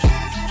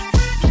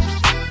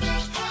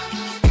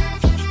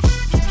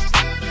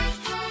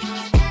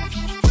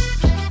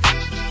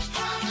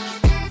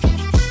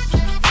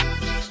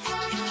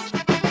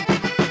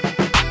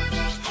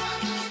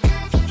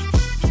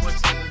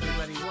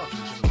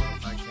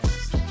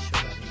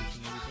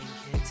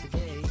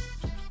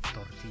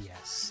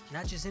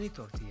not just any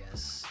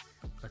tortillas,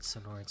 but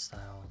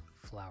Sonoran-style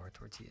flour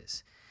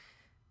tortillas.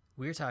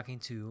 We're talking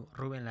to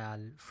Ruben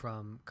Leal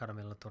from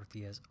Caramelo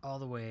Tortillas all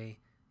the way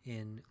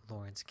in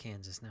Lawrence,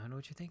 Kansas. Now, I know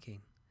what you're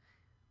thinking.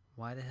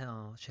 Why the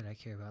hell should I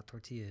care about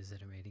tortillas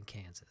that are made in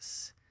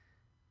Kansas?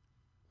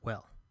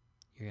 Well,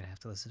 you're going to have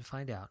to listen to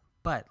find out.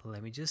 But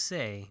let me just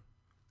say,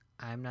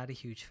 I'm not a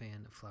huge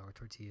fan of flour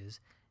tortillas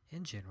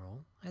in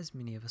general, as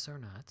many of us are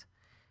not.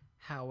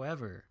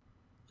 However,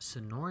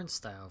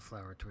 Sonoran-style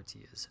flour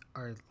tortillas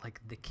are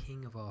like the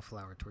king of all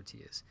flour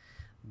tortillas.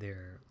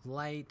 They're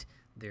light,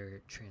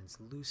 they're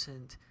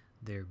translucent,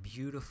 they're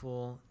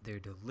beautiful, they're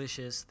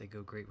delicious, they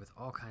go great with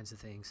all kinds of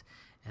things,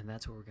 and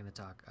that's what we're going to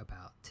talk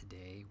about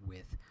today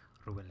with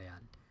Ruben Leal.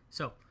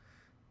 So,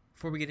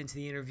 before we get into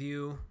the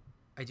interview,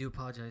 I do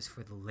apologize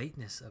for the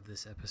lateness of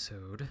this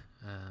episode.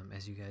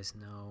 As you guys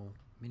know,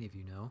 many of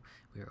you know,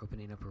 we are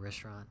opening up a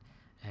restaurant,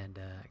 and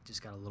I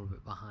just got a little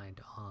bit behind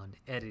on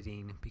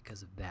editing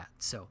because of that.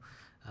 So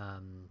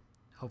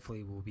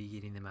hopefully we'll be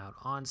getting them out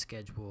on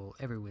schedule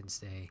every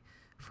Wednesday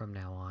from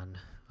now on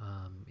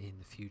in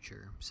the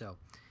future. So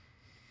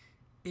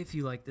if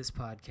you like this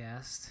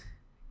podcast,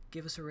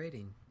 give us a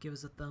rating, give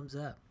us a thumbs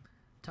up,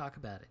 talk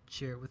about it,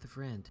 share it with a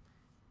friend.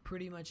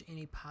 Pretty much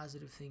any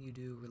positive thing you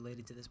do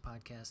related to this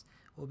podcast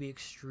will be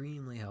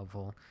extremely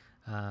helpful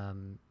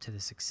to the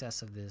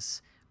success of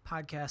this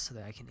podcast, so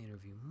that I can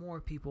interview more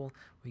people,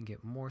 we can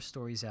get more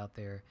stories out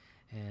there,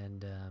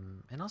 and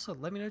also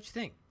let me know what you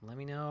think. Let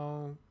me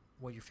know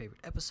what your favorite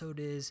episode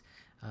is,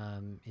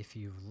 if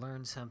you've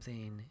learned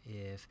something,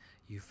 if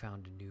you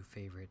found a new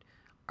favorite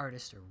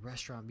artist or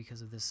restaurant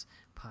because of this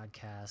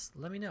podcast.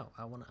 Let me know.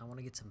 I want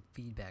to get some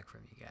feedback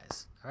from you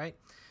guys. All right.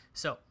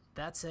 So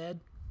that said,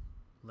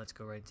 let's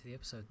go right into the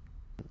episode.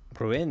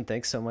 Ruben,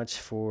 thanks so much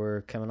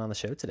for coming on the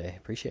show today.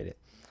 Appreciate it.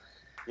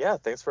 Yeah,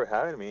 thanks for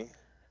having me.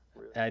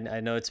 I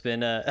know it's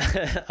been a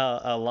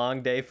a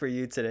long day for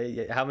you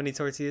today. How many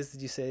tortillas did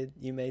you say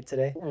you made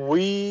today?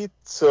 The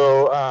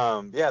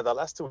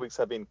last 2 weeks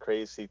have been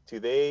crazy.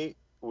 Today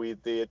we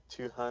did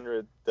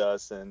 200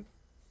 dozen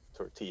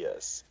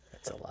tortillas.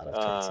 That's a lot of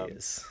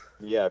tortillas.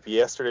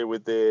 Yesterday we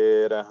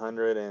did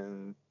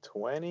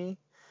 120,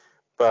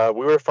 but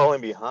we were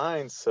falling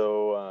behind.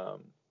 So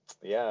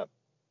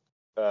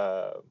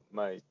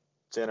my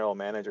general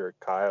manager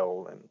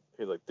Kyle, and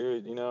he's like,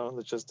 dude,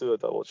 let's just do a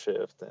double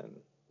shift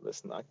and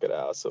let's knock it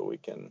out so we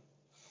can,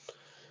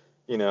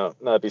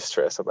 not be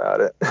stressed about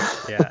it.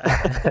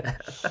 Yeah.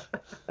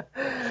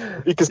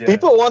 Because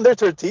people want their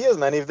tortillas,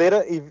 man. If they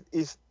don't,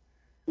 if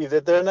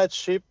they're not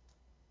shipped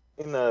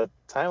in a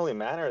timely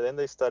manner, then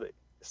they start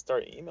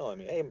emailing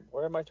me, hey,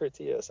 where are my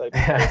tortillas? I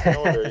placed an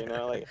order,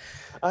 like,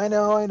 I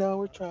know,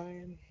 we're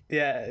trying.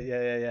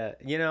 Yeah.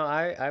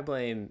 I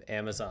blame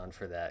Amazon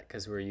for that,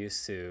 because we're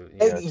used to,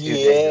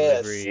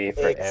 2-day delivery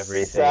for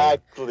everything.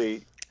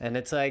 Exactly. And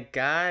it's like,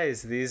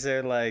 guys, these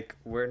are like,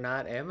 we're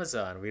not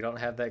Amazon. We don't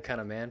have that kind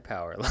of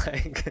manpower.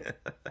 Like,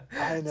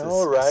 I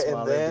know, right?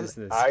 And then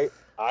business.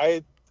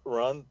 I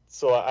run,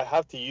 so I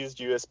have to use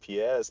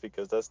USPS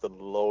because that's the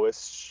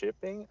lowest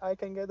shipping I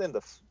can get, and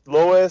the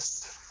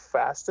lowest,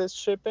 fastest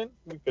shipping,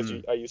 because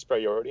I use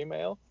priority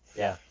mail.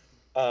 Yeah.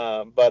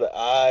 But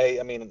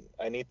I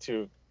need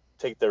to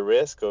take the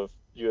risk of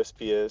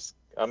USPS.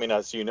 I mean,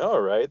 as you know,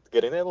 right?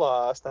 Getting it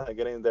lost, not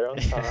getting there on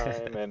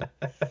time,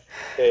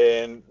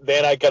 and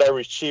then I gotta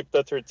reship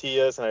the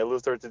tortillas, and I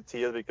lose the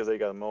tortillas because they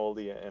got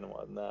moldy and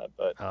whatnot.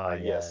 But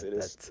yes, it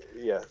is.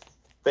 Yeah,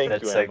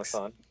 thank you,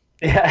 Amazon.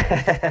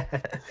 Yeah.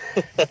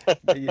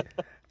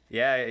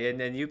 Yeah, and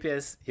then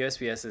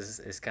USPS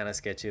is kind of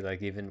sketchy.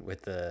 Like, even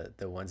with the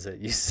ones that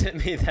you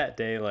sent me that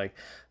day, like,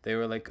 they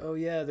were like, oh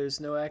yeah, there's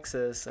no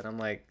access, and I'm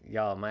like,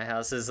 y'all, my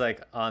house is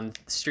like on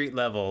street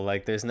level.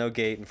 Like, there's no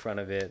gate in front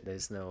of it.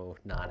 There's no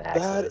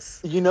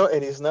non-access.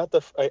 And it's not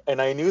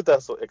and I knew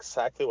that's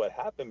exactly what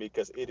happened,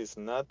 because it is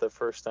not the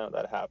first time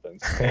that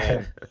happens.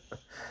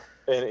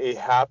 And it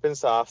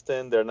happens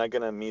often. They're not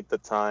going to meet the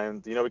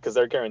time, because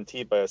they're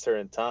guaranteed by a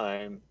certain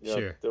time.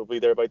 Sure. They'll be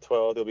there by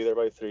 12, they'll be there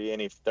by 3.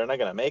 And if they're not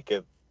going to make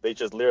it, they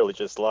just literally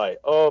just lie.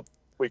 Oh,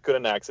 we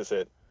couldn't access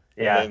it.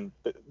 Yeah. And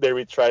then they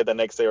retry the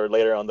next day or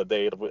later on the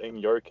day, in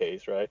your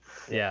case, right?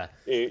 Yeah.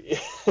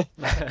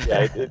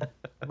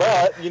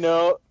 But,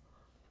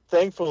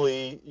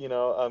 thankfully,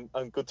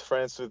 I'm good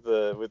friends with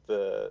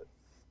the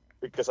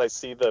because I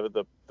see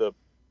the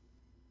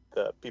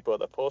people at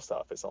the post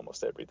office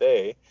almost every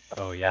day.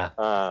 Oh yeah.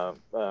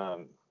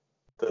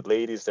 The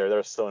ladies there,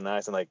 they're so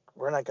nice, and like,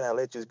 we're not gonna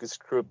let you get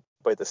screwed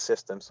by the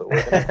system, so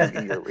we're gonna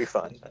give you your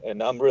refund.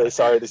 And I'm really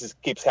sorry this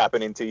keeps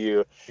happening to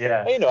you.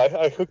 Yeah. And,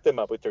 I hooked them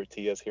up with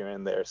tortillas here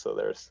and there, so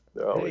they're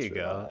always there you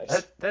go.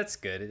 Nice. That's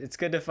good. It's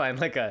good to find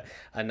like a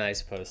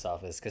nice post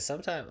office, because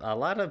sometimes a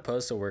lot of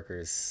postal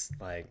workers,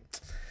 like,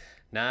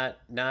 not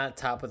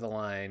top of the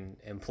line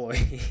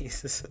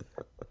employees.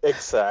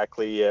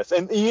 Exactly, yes.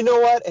 And you know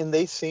what? And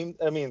they seem,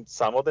 I mean,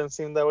 some of them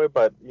seem that way,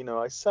 but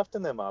I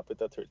softened them up with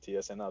the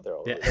tortillas and now they're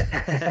all really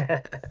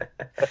Yeah.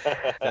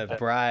 The good.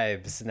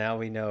 bribes. Now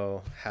we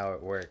know how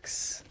it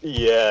works.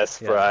 Yes,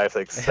 Yeah. Bryce,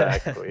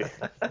 exactly.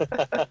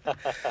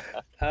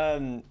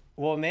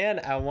 Well, man,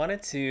 I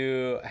wanted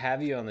to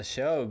have you on the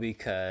show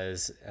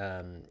because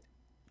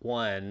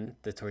one,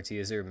 the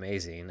tortillas are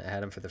amazing. I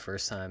had them for the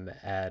first time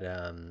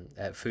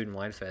at Food and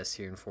Wine Fest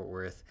here in Fort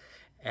Worth,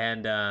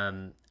 and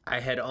I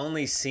had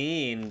only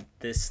seen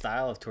this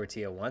style of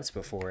tortilla once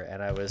before,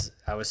 and I was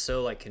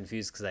so like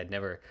confused because I'd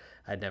never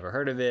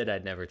heard of it.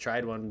 I'd never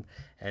tried one,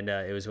 and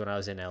it was when I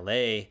was in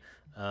LA.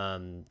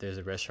 There's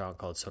a restaurant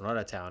called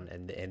Sonora Town,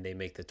 and they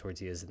make the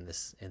tortillas in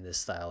this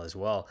style as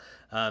well.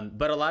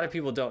 But a lot of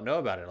people don't know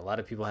about it. A lot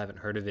of people haven't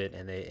heard of it,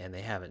 and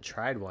they haven't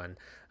tried one.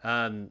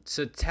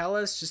 So tell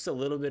us just a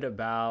little bit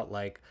about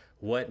like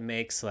what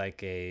makes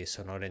like a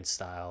Sonoran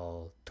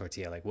style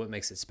tortilla, like what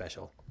makes it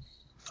special.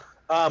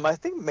 I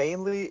think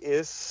mainly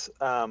is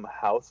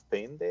how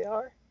thin they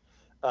are.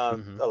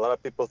 Mm-hmm. A lot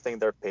of people think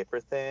they're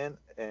paper thin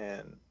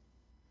and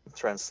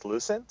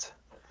translucent,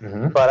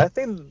 Hmm. but I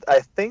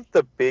think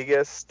the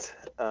biggest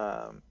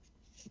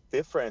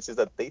difference is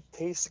that they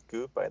taste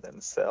good by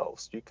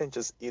themselves. You can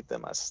just eat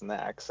them as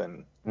snacks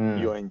and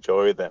you Mm.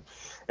 enjoy them.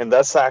 And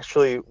that's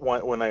actually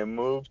when I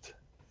moved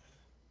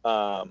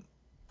um,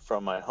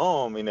 from my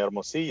home in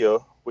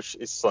Hermosillo, which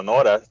is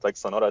Sonora, like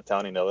Sonora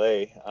town in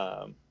LA.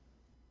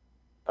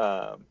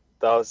 That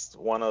was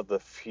one of the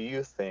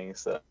few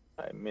things that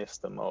I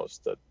missed the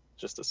most. That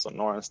just the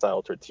Sonoran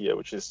style tortilla,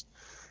 which is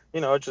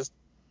just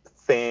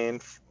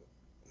thin,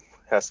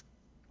 has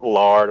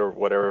lard or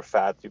whatever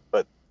fat,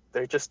 but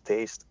they just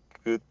taste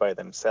good by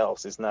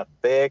themselves. It's not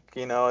thick,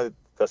 it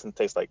doesn't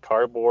taste like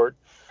cardboard.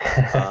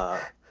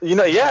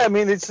 Yeah, I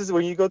mean, it's just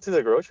when you go to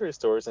the grocery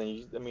stores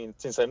and I mean,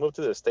 since I moved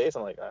to the States,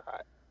 I'm like,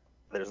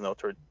 there's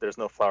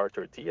no flour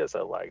tortillas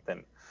I liked,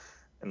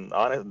 and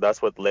honest,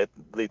 that's what led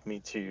me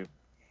to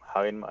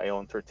having my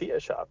own tortilla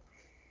shop.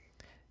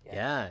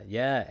 Yeah,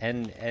 yeah,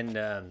 and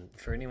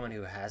for anyone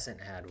who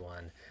hasn't had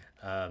one,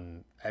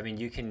 I mean,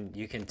 you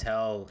can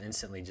tell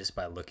instantly just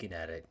by looking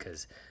at it,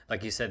 because,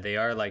 like you said, they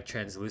are like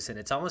translucent.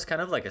 It's almost kind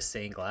of like a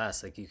stained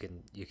glass. Like you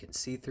can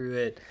see through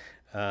it.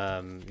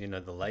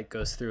 The light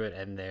goes through it,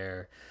 and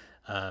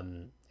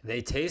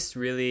they taste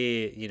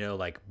really,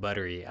 like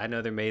buttery. I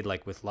know they're made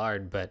like with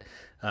lard, but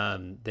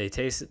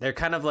they're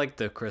kind of like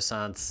the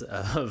croissants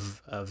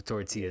of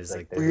tortillas. Like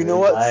Like they're they're You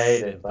know really really what? light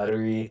light and and buttery.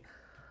 buttery.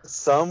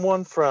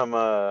 Someone from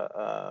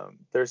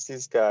there's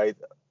this guy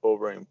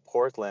over in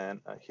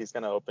Portland. He's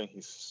gonna open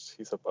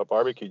a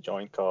barbecue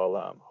joint called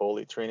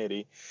Holy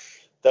Trinity.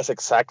 That's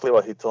exactly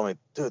what he told me.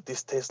 Dude,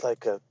 this tastes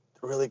like a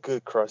really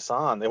good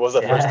croissant. It was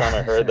the first time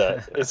I heard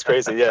that. Yeah. It's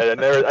crazy. Yeah,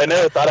 I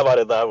never thought about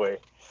it that way.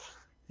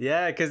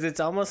 Yeah, because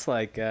it's almost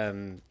like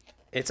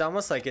it's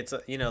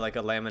like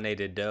a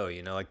laminated dough.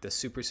 Like the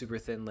super super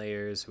thin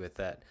layers with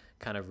that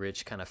kind of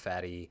rich, kind of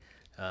fatty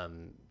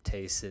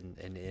taste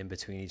in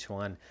between each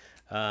one.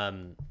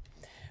 Um,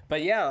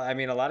 but yeah, I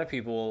mean, a lot of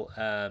people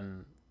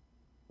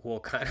will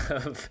kind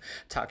of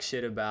talk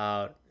shit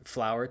about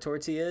flour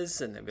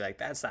tortillas, and they'll be like,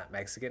 "That's not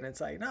Mexican."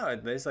 It's like, no,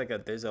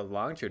 there's a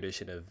long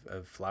tradition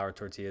of flour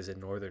tortillas in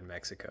northern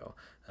Mexico,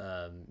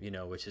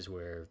 which is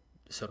where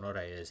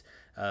Sonora is,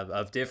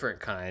 of different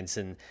kinds.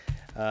 And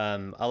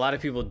a lot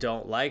of people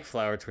don't like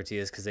flour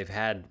tortillas because they've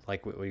had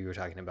like what you were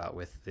talking about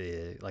with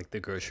the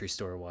grocery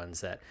store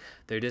ones, that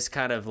they're just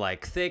kind of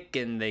like thick,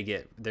 and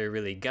they're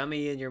really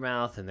gummy in your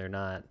mouth, and they're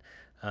not.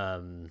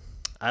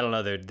 I don't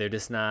know. They're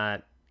just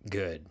not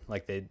good.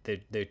 Like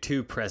they're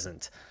too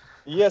present.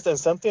 Yes, and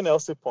something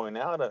else to point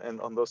out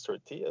and on those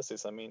tortillas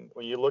is, I mean,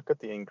 when you look at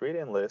the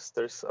ingredient list,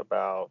 there's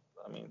about,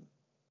 I mean,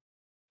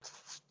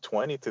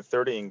 20 to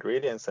 30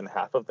 ingredients, and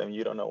half of them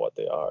you don't know what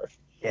they are.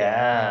 Yeah,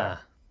 Yeah,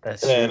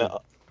 that's that's And true. true. uh,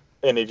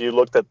 and if you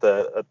looked at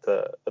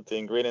the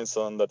ingredients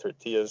on the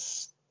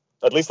tortillas,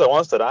 at least the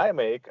ones that I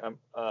make,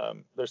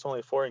 there's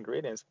only four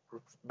ingredients,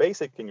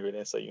 basic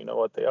ingredients that you know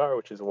what they are,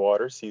 which is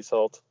water, sea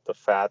salt, the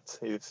fat,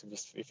 if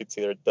it's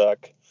either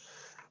duck,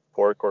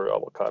 pork, or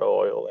avocado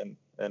oil,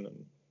 and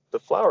the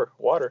flour,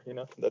 water.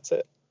 That's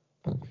it.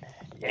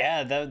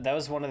 Yeah. Yeah, that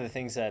was one of the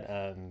things that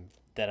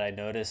I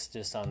noticed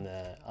just on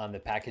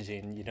the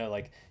packaging.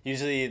 Like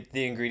usually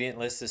the ingredient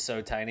list is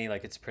so tiny,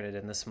 like it's printed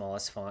in the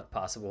smallest font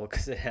possible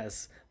because it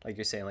has, like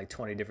you're saying, like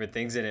 20 different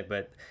things in it.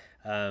 But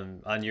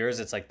on yours,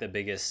 it's like the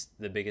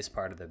biggest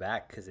part of the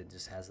back because it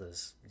just has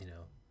those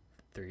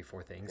 3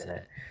 4 things In in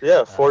it. it.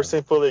 Yeah, four Um,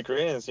 simple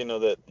ingredients.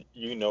 That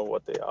you know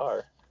what they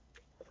are,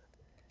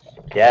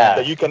 and yeah,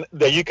 Yeah.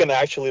 that you can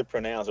actually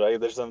pronounce. Right?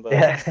 There's something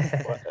like,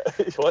 Yeah.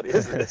 what, what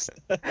is this?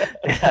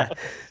 Yeah.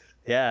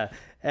 yeah,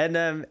 and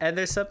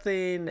there's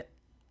something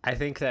I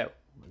think that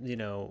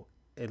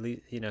at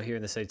least here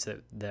in the states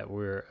that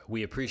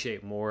we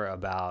appreciate more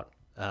about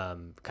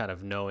kind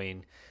of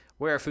knowing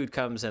where our food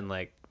comes, and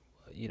like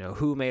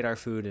who made our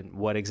food and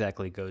what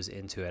exactly goes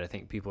into it. I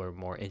think people are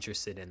more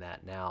interested in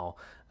that now,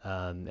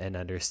 and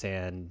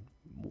understand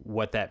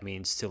what that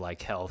means to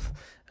like health,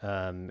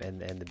 and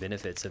the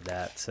benefits of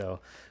that. So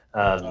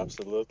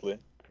Absolutely.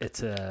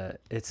 it's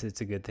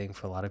a good thing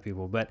for a lot of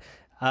people. But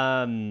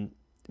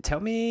tell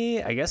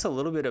me, I guess, a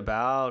little bit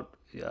about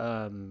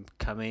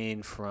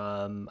coming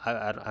from.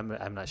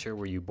 I'm not sure.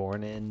 Were you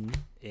born in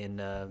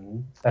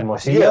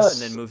Hermosillo,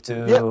 Yes. and then moved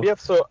to? Yep.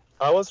 So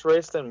I was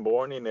raised and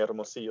born in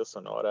Hermosillo,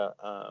 Sonora,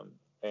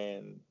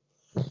 and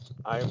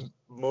I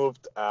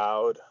moved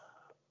out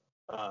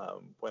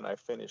when I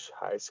finished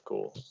high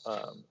school.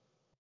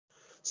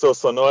 So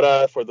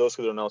Sonora, for those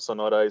who don't know,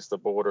 Sonora is the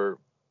border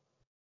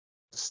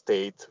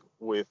state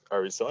with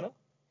Arizona.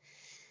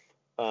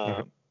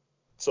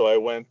 So I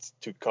went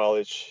to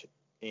college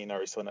in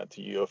Arizona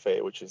to U of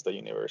A, which is the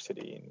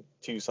university in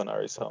Tucson,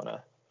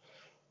 Arizona,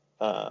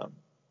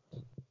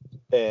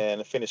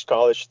 and finished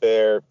college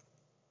there.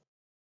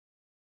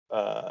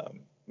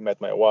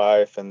 Met my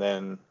wife, and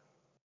then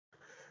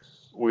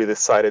we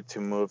decided to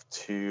move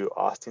to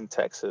Austin,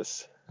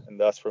 Texas, and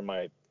that's where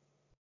my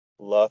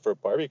love for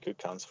barbecue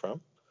comes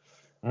from.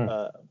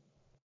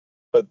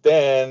 But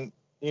then,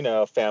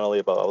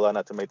 family, blah, blah, blah,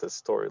 not to make the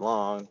story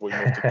long, we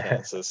moved to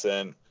Kansas,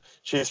 and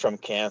she's from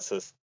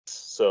Kansas,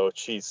 so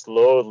she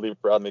slowly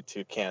brought me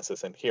to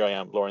Kansas, and here I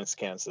am, Lawrence,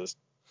 Kansas,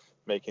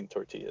 making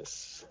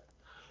tortillas.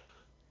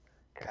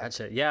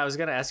 Gotcha. Yeah, I was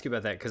gonna ask you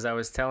about that because I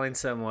was telling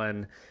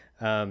someone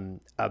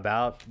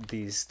about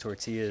these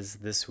tortillas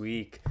this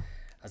week.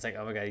 I was like,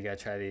 "Oh my god, you gotta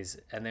try these!"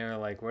 And they were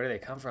like, "Where do they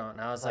come from?"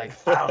 And I was like,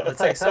 "Wow, it's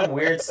like some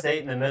weird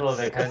state in the middle of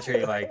the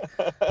country, like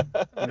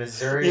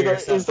Missouri or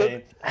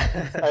something."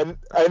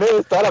 I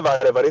never thought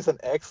about it, but it's an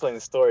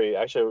excellent story.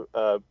 Actually,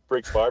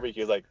 Briggs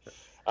Barbecue, like,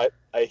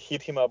 I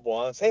hit him up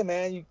once. Hey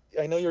man,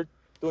 I know you're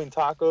doing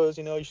tacos.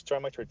 You should try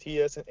my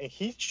tortillas. And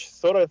he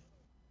sort of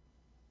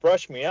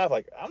brushed me off,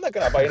 like, I'm not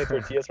gonna buy any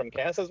tortillas from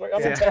Kansas.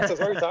 I'm in Texas.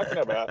 What are you talking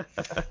about?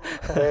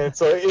 And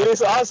so it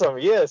is awesome.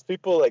 Yes,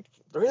 people like,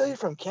 really,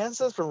 from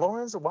Kansas, from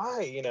Lawrence?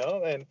 Why?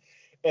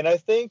 And I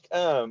think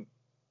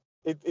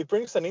it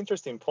brings an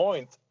interesting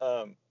point.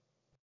 A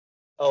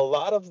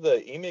lot of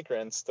the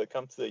immigrants that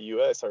come to the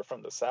U.S. are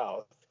from the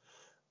South,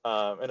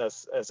 and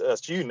as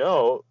you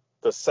know,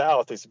 the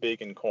South is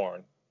big in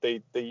corn.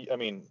 I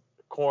mean,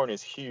 corn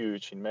is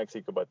huge in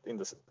Mexico, but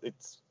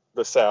it's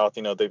the South,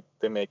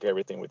 they make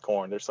everything with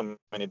corn. There's so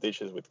many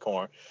dishes with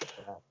corn.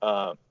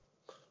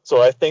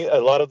 So I think a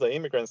lot of the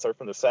immigrants are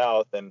from the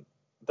South, and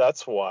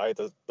that's why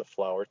the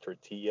flour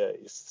tortilla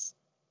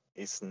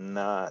is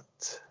not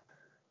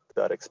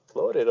that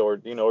exploded, or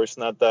it's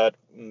not that,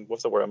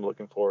 what's the word I'm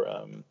looking for?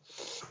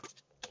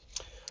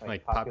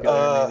 Like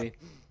popular, maybe.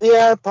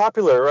 Yeah,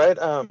 popular, right?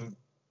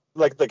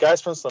 Like the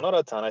guys from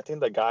Sonora Town. I think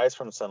the guys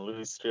from San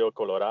Luis Rio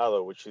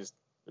Colorado, which is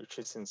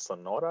in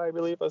Sonora, I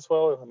believe, as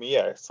well. I mean,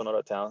 yeah,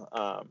 Sonora Town.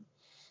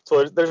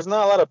 So there's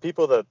not a lot of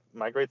people that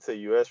migrate to the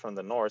U.S. from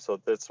the north, so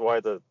that's why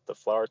the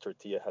flour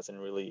tortilla hasn't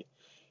really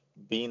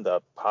been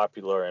that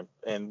popular.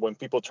 And when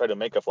people try to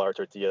make a flour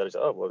tortilla, they're just,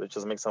 oh, well, they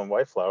just make some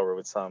white flour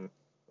with some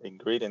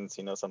ingredients,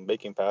 some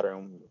baking powder,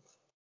 and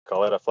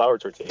call it a flour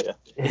tortilla.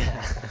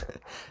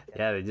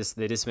 Yeah, they just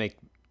make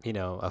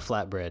a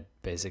flatbread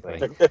basically.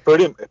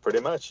 Pretty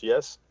much,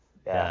 yes.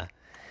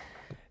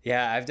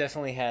 Yeah, I've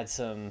definitely had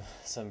some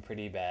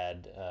pretty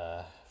bad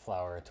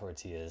flour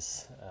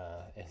tortillas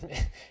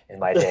in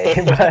my day.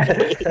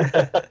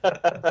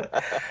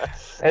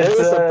 There's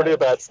some pretty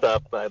bad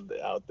stuff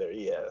out there,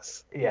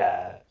 yes.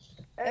 Yeah.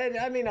 And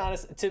I mean,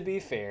 honestly, to be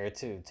fair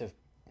to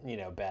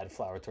bad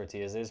flour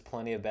tortillas, there's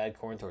plenty of bad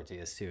corn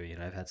tortillas too.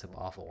 I've had some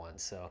awful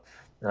ones. So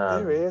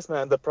there is,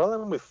 man. The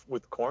problem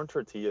with corn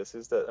tortillas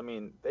is that, I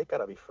mean, they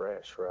gotta be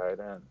fresh, right?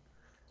 And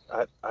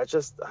I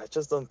just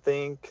don't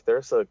think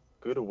there's a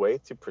good way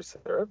to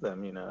preserve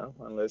them,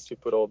 unless you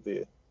put all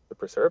the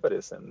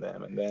preservatives in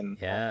them, and then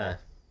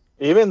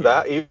even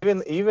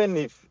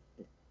if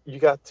you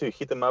got to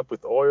heat them up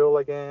with oil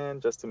again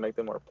just to make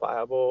them more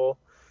pliable.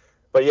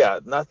 But yeah,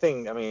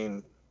 nothing. I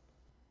mean,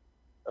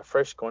 a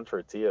fresh corn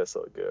tortilla is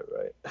so good,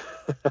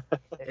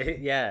 right?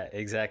 Yeah,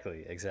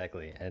 exactly.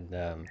 And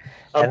I'm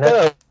kind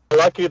of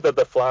lucky that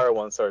the flour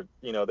ones are,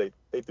 they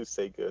do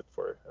stay good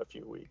for a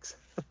few weeks.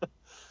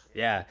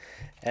 Yeah,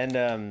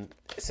 and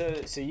so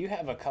you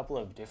have a couple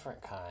of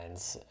different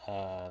kinds.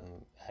 I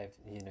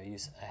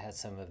had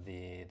some of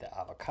the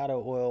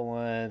avocado oil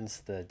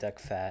ones, the duck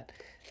fat,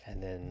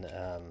 and then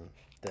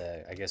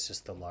I guess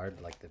just the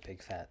lard, like the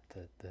pig fat.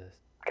 The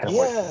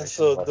yeah,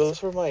 so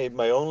those were my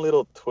own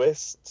little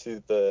twist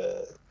to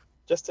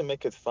just to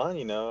make it fun.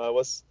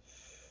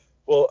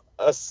 Well,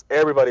 as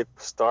everybody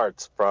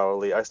starts,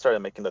 probably, I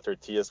started making the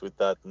tortillas with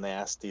that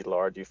nasty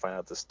lard you find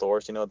at the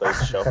stores.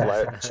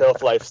 The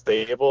shelf life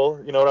stable.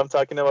 You know what I'm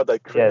talking about?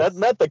 Yes.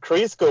 Not the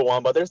Crisco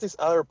one, but there's this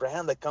other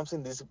brand that comes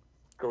in this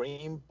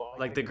green box.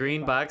 Like the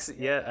green box?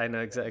 Yeah, I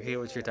know exactly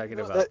what you're talking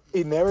about.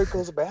 It never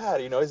goes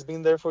bad. It's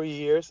been there for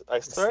years.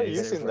 I started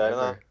using that,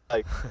 and I'm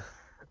like,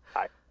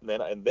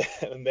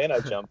 and then I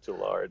jumped to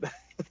lard.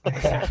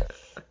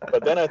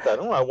 But then I thought,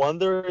 I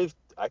wonder if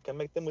I can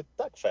make them with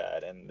duck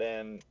fat, and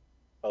then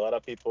a lot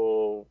of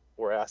people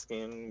were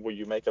asking, "Will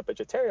you make a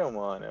vegetarian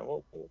one?" And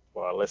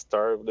well, let's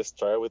try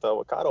with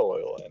avocado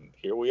oil, and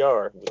here we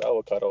are with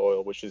avocado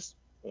oil, which is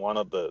one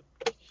of the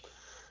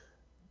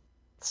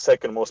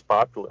second most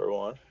popular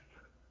one.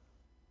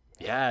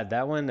 Yeah,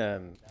 that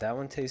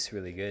one tastes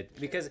really good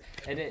because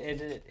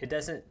it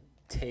doesn't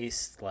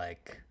taste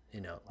like,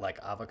 like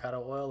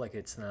avocado oil. Like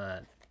it's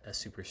not a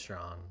super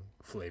strong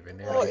flavor in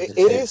there. Oh, Like it it, just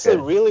it It's is a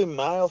good. really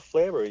mild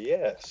flavor.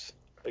 Yes,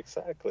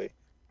 exactly.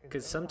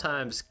 because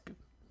sometimes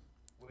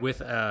with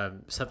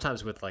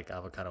like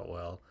avocado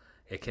oil,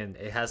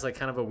 it has like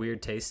kind of a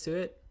weird taste to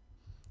it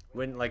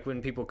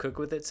when people cook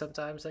with it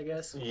sometimes, I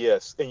guess.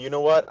 Yes, and you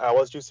know what? I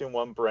was using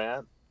one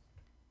brand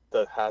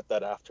that had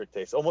that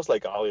aftertaste, almost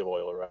like olive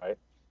oil, right?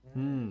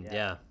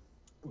 Yeah.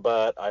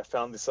 But I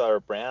found this other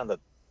brand that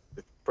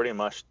it pretty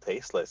much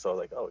tasteless. So I was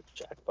like, oh,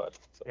 jackpot.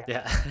 So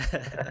Yeah.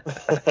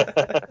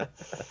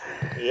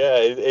 yeah,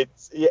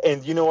 it's yeah,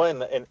 and you know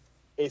what? And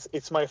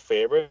it's my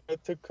favorite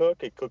to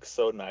cook. It cooks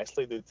so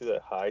nicely due to the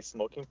high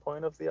smoking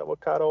point of the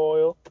avocado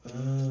oil.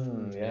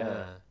 Yeah.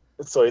 Yeah.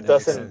 So it That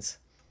makes doesn't sense.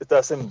 it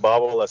doesn't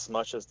bubble as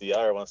much as the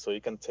other one. So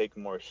you can take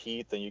more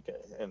heat and you can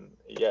and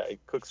yeah, it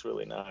cooks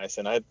really nice.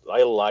 And I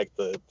like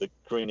the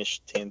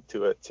greenish tint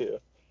to it too.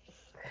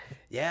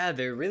 Yeah,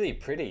 they're really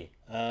pretty.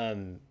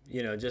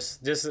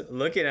 Just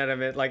looking at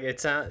them, it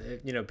sound.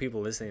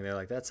 People listening, they're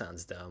like, "That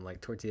sounds dumb." Like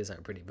tortillas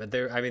aren't pretty, but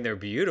they're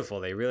beautiful.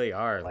 They really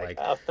are. Like Like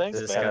Oh, thanks,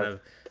 this instead man. kind of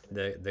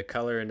of the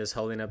color and just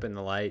holding up in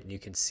the light, and you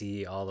can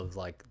see all of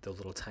like the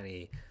little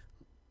tiny,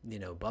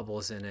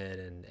 bubbles in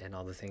it, and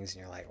all the things,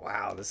 and you're like,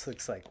 "Wow, this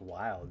looks like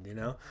wild," you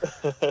know.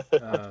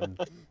 Um,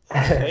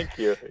 Thank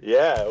you.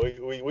 Yeah,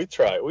 we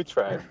try. We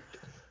try.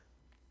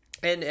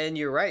 and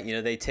you're right.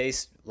 They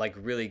taste like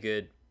really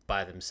good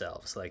by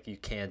themselves. Like you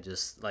can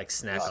just like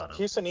snack on them.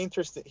 Here's an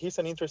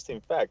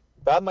interesting fact.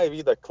 That might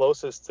be the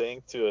closest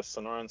thing to a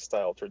Sonoran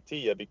style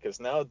tortilla because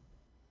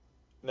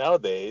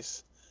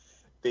nowadays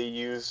they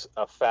use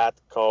a fat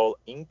called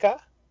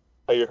Inca.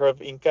 Have you heard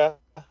of Inca?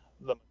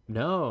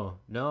 No,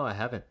 no, I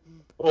haven't.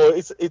 Well,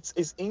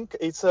 it's Inca.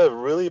 It's a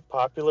really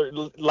popular,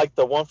 like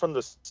the one from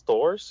the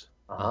stores,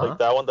 Uh uh-huh. like huh.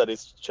 that one that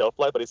is shelf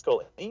life, but it's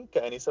called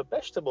Inca, and it's a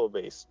vegetable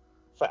based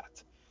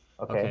fat,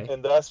 Okay. Okay.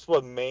 and that's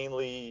what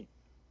mainly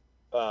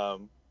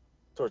um,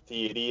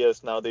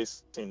 tortillerias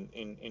nowadays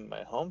in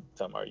my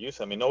hometown are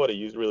using. I mean,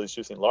 nobody really is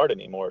using lard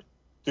anymore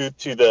due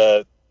to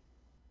the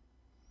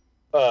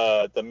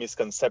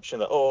misconception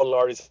that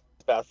lard is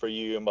bad for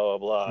you and blah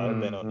blah blah.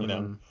 And then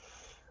Mm-hmm.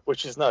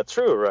 which is not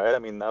true, right? I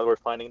mean, now we're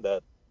finding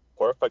that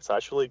pork fat's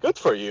actually good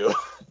for you.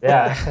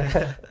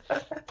 Yeah.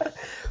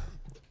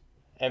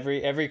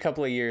 Every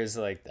couple of years,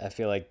 like I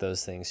feel like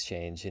those things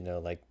change.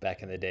 Like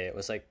back in the day, it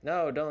was like,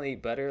 no, don't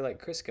eat butter like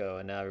Crisco,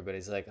 and now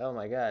everybody's like, oh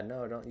my god,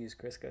 no, don't use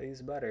Crisco,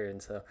 use butter.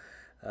 And so,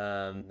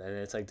 and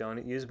it's like,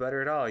 don't use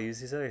butter at all,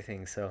 use these other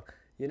things. So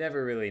you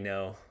never really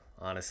know,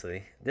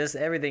 honestly. Just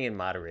everything in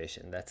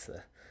moderation. That's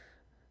the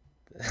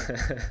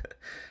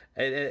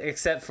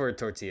except for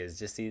tortillas,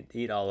 just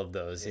eat all of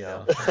those. You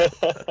Yeah.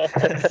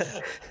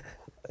 know.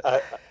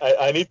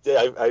 I need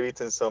I've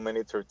eaten so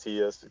many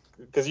tortillas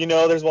because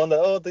there's one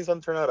that this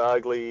one turned out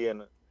ugly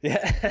and I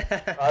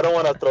Yeah. don't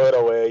want to throw it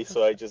away,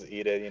 so I just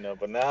eat it,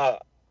 But now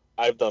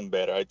I've done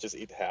better. I just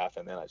eat half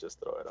and then I just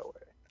throw it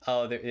away.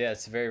 Oh, yeah,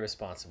 it's very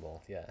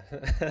responsible. Yeah.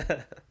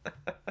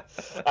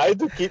 I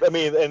do keep. I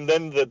mean, and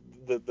then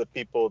the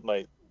people,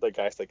 the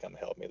guys that come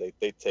help me,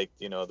 they take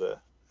the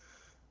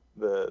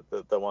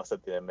ones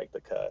that didn't make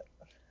the cut.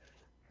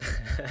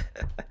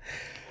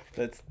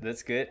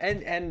 That's good.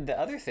 And the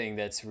other thing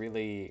that's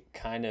really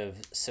kind of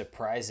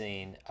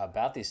surprising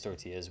about these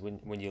tortillas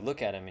when you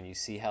look at them and you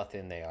see how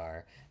thin they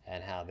are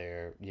and how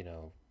they're,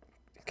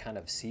 kind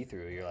of see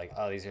through, you're like,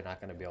 oh, these are not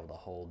going to be able to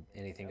hold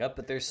anything up,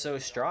 but they're so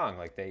strong.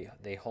 Like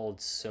they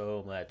hold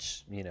so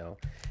much,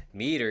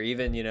 meat, or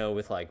even,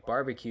 with like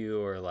barbecue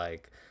or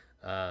like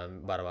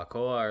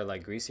barbacoa or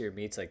like greasier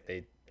meats, like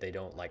they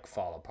don't like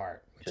fall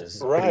apart, which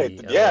is Right?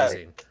 pretty Yeah.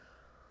 amazing.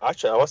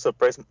 Actually, I was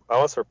surprised.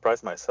 I was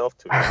surprised myself,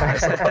 to be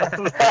honest. About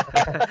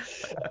that.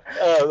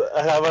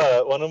 I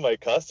have one of my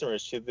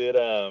customers. She did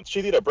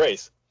a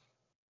brace,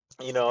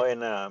 and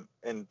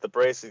the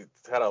brace it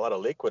had a lot of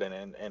liquid in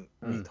it, and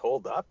Mm. it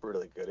held up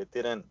really good. It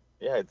didn't.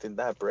 Yeah, it did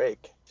not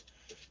break.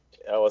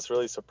 I was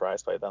really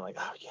surprised by that. I'm like,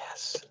 oh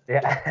yes, it's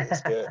Yeah.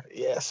 good.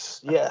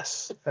 Yes,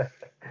 yes.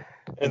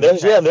 And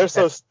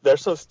they're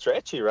so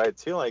stretchy, right?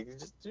 Too. Like,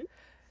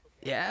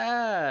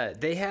 Yeah,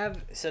 they have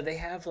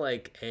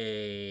like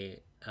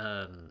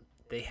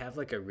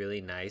a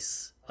really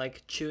nice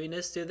like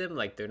chewiness to them.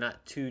 Like they're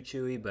not too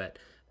chewy, but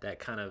that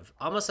kind of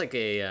almost like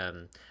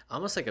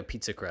a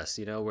pizza crust,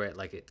 where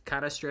it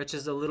kind of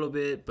stretches a little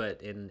bit,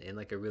 but in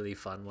like a really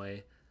fun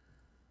way.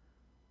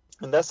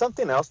 and that's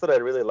something else that I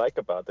really like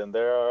about them.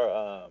 There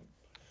are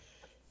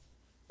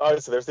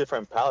obviously there's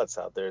different palettes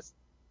out there.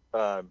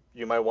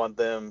 You might want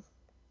them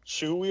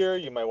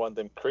chewier, you might want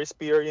them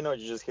crispier, you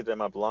just heat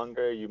them up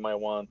longer. You might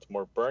want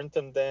more burnt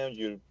in them.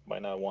 You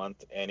might not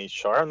want any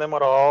char in them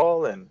at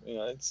all, and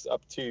it's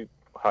up to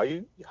how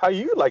you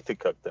like to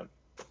cook them.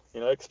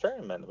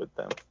 experiment with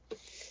them.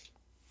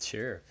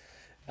 Sure.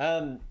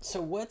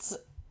 So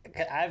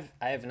I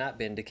have not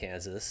been to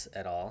Kansas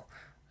at all.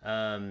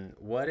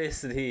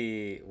 What's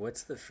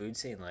the food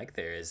scene like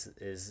there?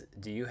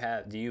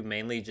 Do you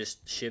mainly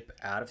just ship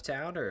out of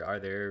town, or are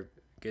there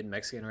good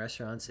Mexican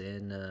restaurants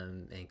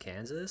in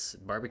Kansas?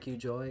 Barbecue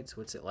joints?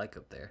 What's it like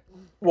up there?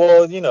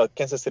 Well,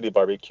 Kansas City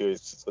barbecue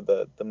is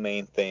the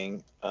main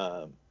thing.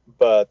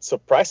 But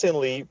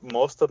surprisingly,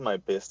 most of my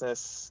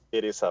business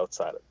it is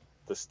outside of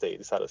the state.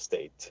 It's out of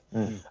state.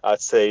 I'd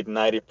say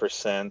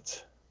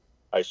 90%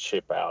 I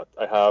ship out.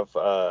 I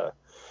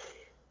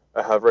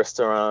have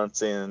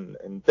restaurants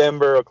in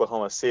Denver,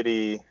 Oklahoma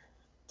City,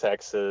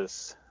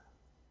 Texas,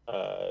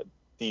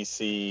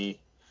 DC,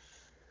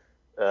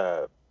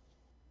 uh,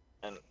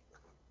 and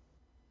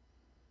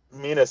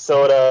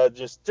Minnesota,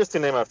 just to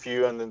name a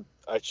few. And then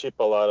I ship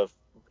a lot of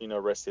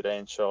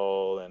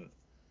residential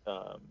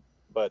um,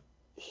 but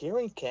here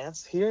in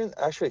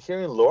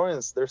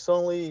Lawrence, there's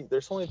only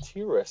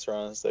two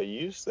restaurants that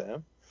use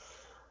them.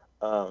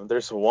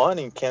 There's one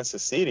in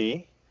Kansas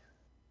City,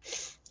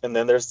 and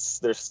then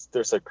there's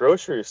a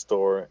grocery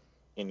store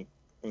in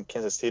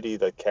Kansas City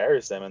that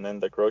carries them, and then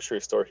the grocery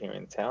store here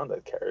in town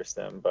that carries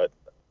them. But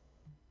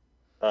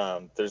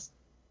there's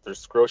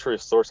grocery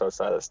stores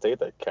outside the state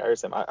that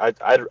carries them. I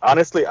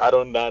honestly I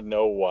do not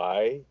know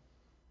why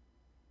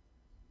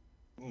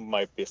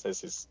my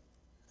business is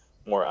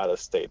more out of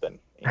state than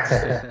in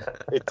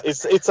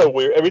state. It's a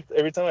weird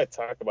every time I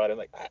talk about it, I'm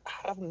like I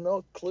have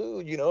no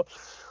clue,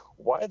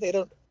 why they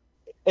don't.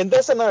 And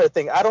that's another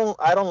thing. I don't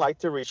like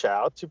to reach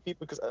out to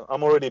people because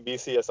I'm already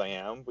busy as I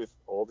am with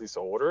all these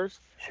orders.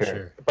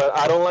 Sure. But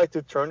I don't like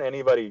to turn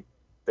anybody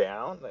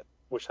down,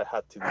 which I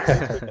had to do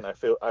this week, and I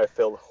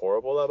felt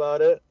horrible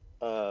about it.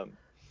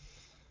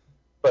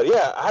 But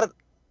yeah, I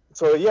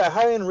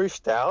haven't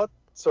reached out,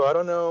 so I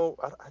don't know.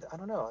 I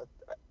don't know.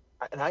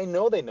 And I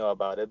know they know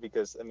about it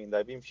because I mean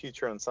I've been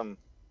featured on some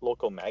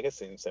local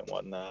magazines and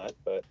whatnot.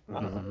 But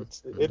I don't know.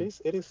 It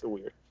is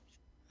weird.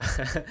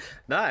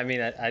 No, I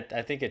mean, I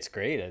think it's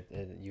great.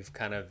 You've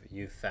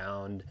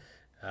found,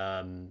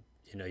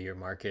 your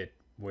market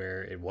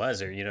where it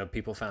was, or,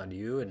 people found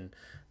you, and,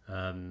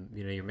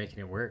 you're making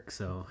it work.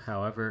 So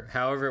however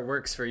it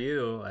works for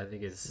you, I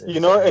think it's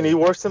And it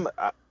works.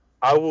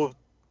 I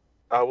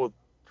would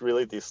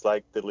really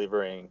dislike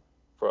delivering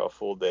for a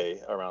full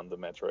day around the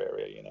metro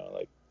area.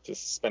 Like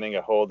just spending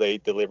a whole day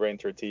delivering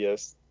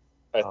tortillas.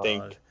 I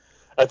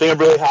think I'm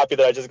really happy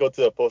that I just go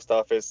to the post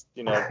office,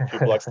 a few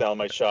blocks down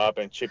my shop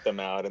and ship them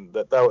out, and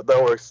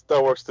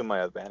that works to my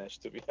advantage,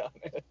 to be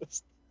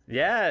honest.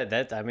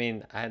 Yeah, I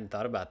mean, I hadn't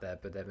thought about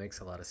that, but that makes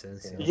a lot of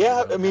sense.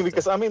 Yeah, I mean,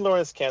 because I'm in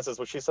Lawrence, Kansas,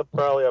 which is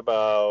probably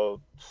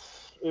about,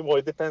 well,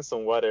 it depends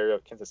on what area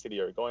of Kansas City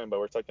you're going, but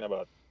we're talking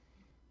about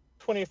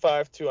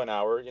 25 to an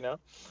hour, And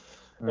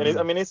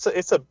I mean, it's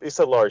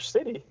a large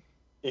city.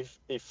 If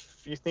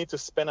you need to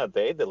spend a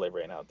day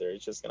delivering out there,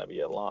 it's just gonna be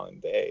a long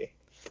day.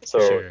 So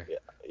Sure.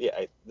 yeah,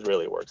 it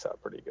really works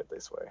out pretty good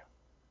this way.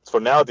 So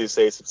now these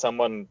days, if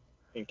someone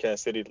in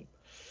Kansas City,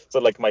 so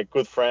like my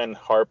good friend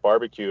Hart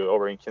Barbecue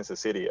over in Kansas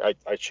City, I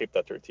ship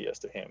that tortillas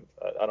to him.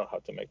 I don't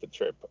have to make the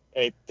trip,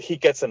 and he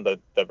gets them the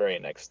very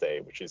next day,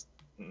 which is,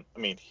 I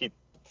mean,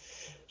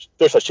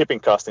 there's a shipping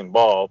cost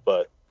involved,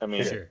 but I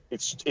mean, Sure.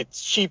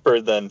 it's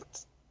cheaper than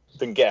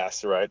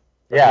gas, right?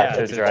 Yeah,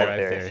 to to drive drive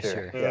there, there, sure.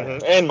 sure. Yeah.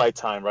 Mhm. And my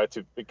time, right?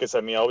 Because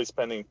I mean, I'll be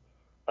spending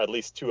at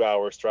least 2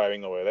 hours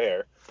driving over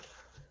there,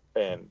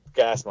 and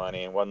gas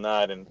money and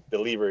whatnot, and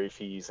delivery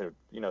fees, and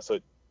so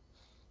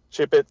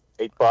ship it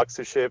 $8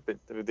 to ship it,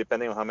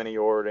 depending on how many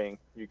you're ordering,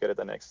 you get it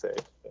the next day.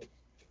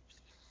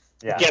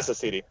 Yeah. Kansas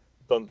City,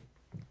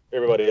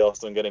 everybody else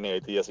don't get any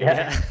ideas here.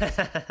 Yeah.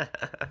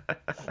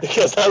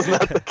 Because that's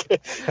not the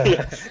case.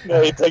 Yeah.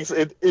 No,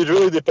 it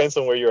really depends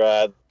on where you're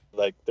at.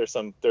 Like there's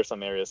some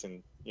areas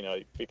in,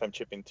 if I'm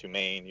shipping to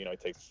Maine, it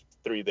takes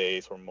 3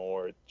 days or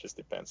more. It just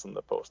depends on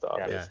the post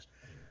office. Yeah.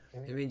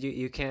 I mean,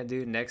 you can't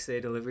do next day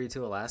delivery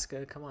to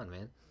Alaska. Come on,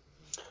 man.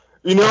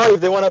 If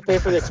they want to pay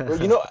for the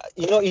express,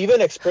 even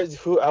express.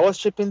 Who I was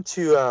shipping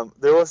to,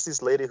 there was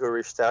this lady who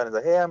reached out and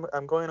said, "Hey,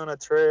 I'm going on a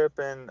trip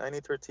and I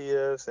need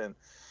tortillas, and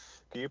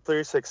can you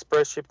please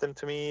express ship them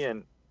to me?"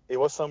 And it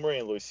was somewhere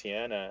in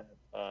Louisiana,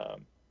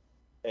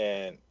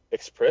 and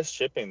express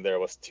shipping there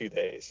was 2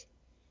 days.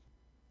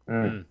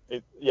 Mm.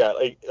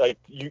 Like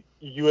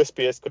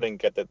USPS couldn't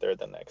get it there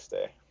the next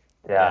day.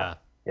 Yeah.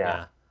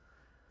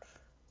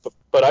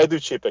 But I do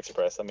ship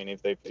express. I mean,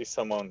 if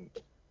someone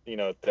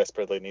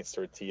desperately needs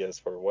tortillas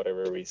for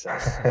whatever reason,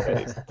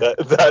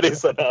 that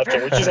is an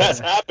option, which has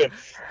happened.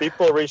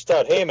 People reached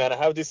out, "Hey man, I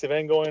have this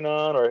event going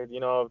on, or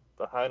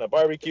behind a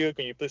barbecue,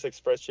 can you please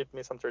express ship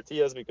me some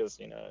tortillas?" Because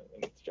and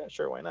yeah,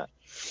 sure, why not?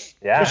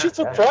 Yeah. Which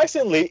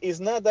surprisingly is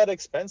not that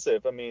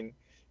expensive. I mean,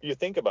 you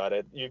think about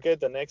it, you get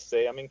the next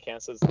day. I'm in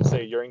Kansas.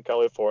 Say you're in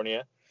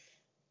California,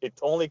 it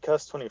only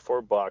costs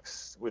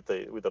 $24 with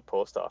the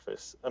post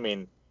office. I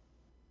mean,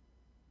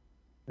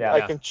 Yeah.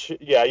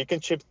 you can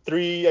ship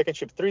 3. I can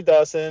ship 3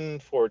 dozen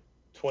for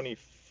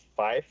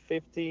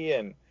 $25.50,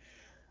 and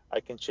I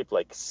can ship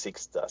like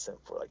 6 dozen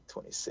for like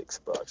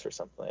 $26 or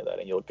something like that,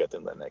 and you'll get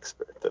them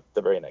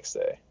the very next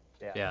day.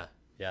 Yeah,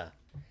 yeah.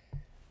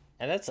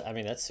 And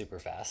that's super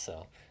fast.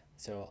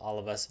 So all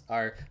of us,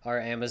 our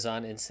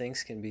Amazon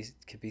instincts can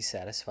be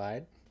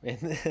satisfied.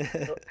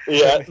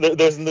 Yeah,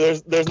 there's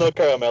no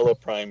Caramello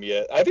Prime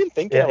yet. I've been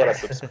thinking Yeah. about a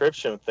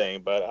subscription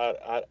thing,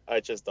 but I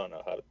just don't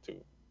know how to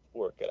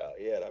work it out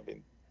yet.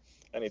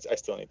 I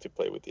still need to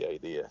play with the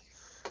idea.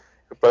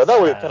 But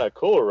that would be kind of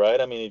cool, right?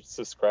 I mean, you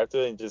subscribe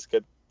to it and just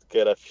get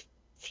a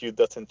few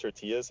dozen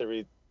tortillas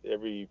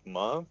every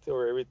month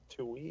or every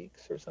 2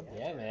 weeks or something.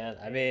 Yeah, man.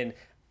 I mean,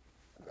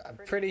 I'm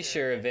pretty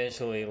sure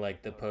eventually,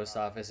 like, the post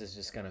office is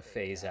just gonna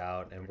phase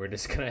out, and we're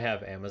just gonna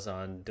have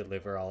Amazon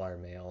deliver all our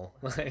mail.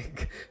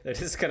 Like, they're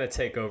just gonna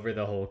take over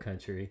the whole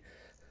country.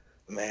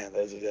 Man,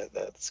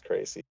 that's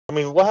crazy. I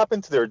mean, what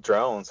happened to their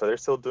drones? Are they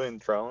still doing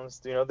drones?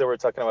 Do you know they were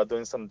talking about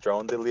doing some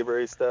drone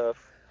delivery stuff?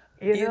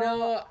 You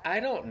know, I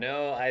don't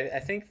know. I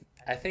think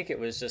it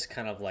was just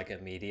kind of like a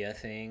media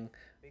thing.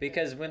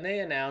 Because when they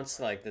announced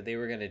like that they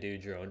were gonna do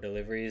drone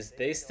deliveries,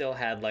 they still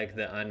had like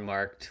the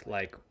unmarked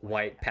like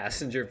white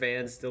passenger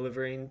vans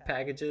delivering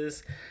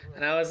packages,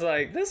 and I was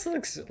like, this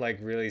looks like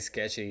really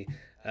sketchy.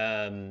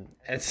 And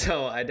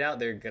so I doubt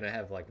they're gonna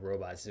have like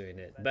robots doing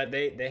it, but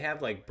they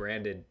have like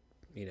branded,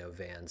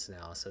 vans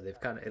now. So they've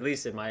kind of, at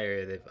least in my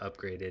area, they've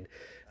upgraded,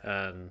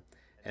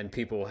 and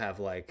people have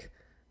like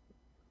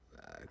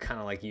kind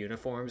of like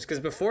uniforms. Because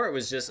before it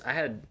was just I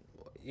had,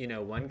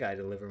 one guy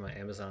deliver my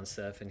Amazon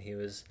stuff, and he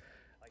was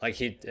like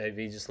he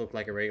just looked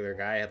like a regular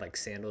guy. Had like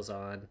sandals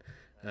on.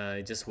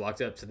 He just walked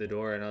up to the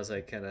door, and I was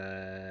like, "Can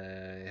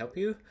I help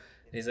you?"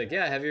 And he's like,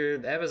 "Yeah, I have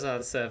your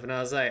Amazon stuff." And I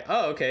was like,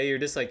 "Oh, okay. You're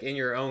just like in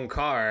your own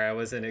car. I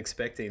wasn't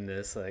expecting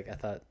this. Like I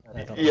thought."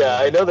 Yeah,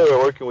 I know they were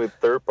working with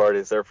third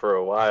parties there for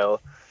a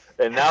while,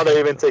 and now they're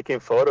even taking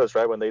photos,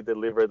 right, when they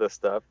deliver the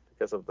stuff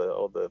because of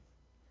all the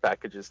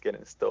packages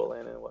getting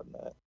stolen and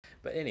whatnot.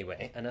 But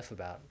anyway, enough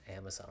about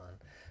Amazon.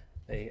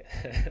 They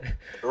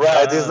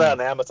Right, this is not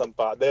an Amazon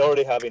bot. They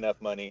already have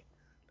enough money.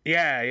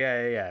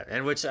 Yeah.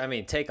 And which, I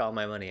mean, take all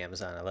my money,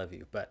 Amazon. I love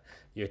you, but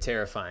you're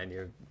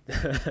terrifying.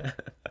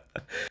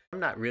 I'm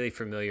not really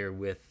familiar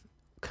with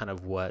kind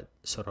of what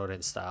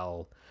Sororan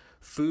style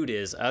food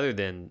is, other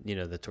than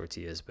the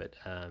tortillas. But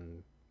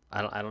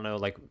I don't know,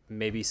 like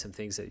maybe some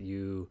things that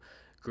you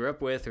grew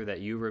up with or that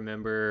you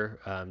remember.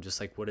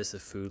 Just like what is the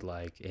food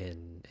like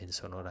in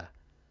Sonora?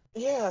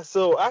 Yeah,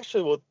 so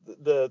actually, well,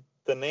 the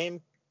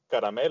name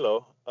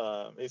Caramelo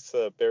is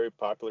a very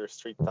popular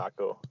street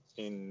taco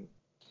in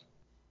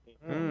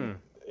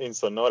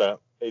Sonora.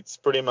 It's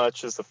pretty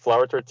much just a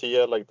flour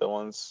tortilla like the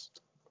ones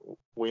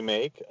we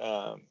make,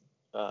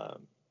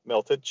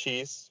 melted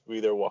cheese,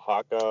 either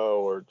Oaxaca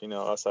or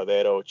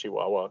asadero,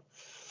 Chihuahua,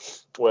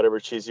 whatever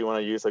cheese you want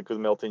to use, like good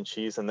melting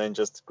cheese, and then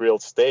just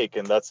grilled steak,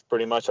 and that's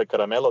pretty much a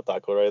Caramelo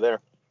taco right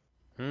there.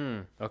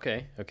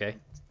 Okay.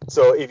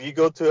 So if you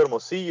go to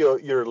Hermosillo,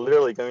 you're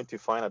literally going to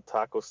find a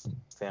taco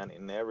stand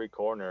in every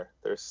corner.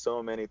 There's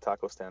so many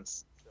taco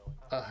stands.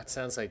 Oh, it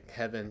sounds like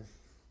heaven.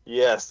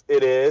 Yes,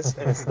 it is.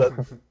 And it's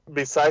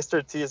besides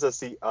tortillas, that's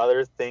the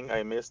other thing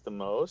I miss the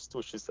most,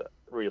 which is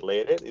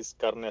related, is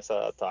carne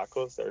asada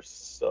tacos. They're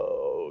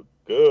so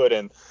good,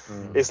 and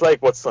it's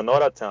like what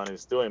Sonora Town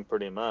is doing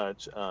pretty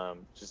much.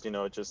 Just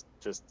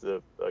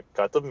a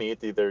cut of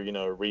meat, either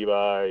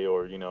ribeye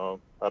or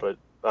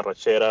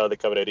arrachera, de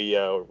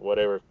cabrería, or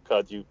whatever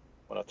cut you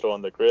want to throw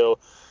on the grill.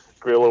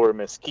 Grill over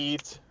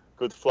mesquite,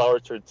 good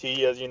flour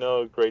tortillas,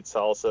 great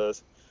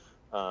salsas.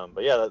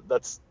 But yeah,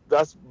 that's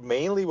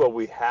mainly what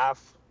we have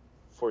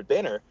for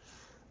dinner.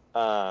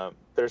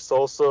 There's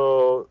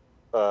also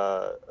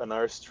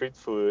another street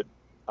food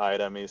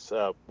item is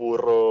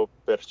burro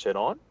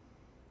percheron,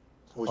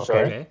 which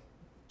are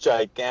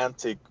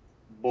gigantic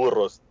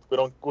burros. We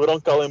don't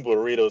call them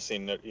burritos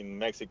in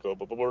Mexico,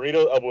 but a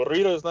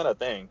burrito is not a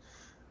thing.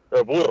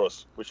 They're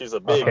burros, which is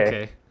a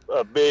big.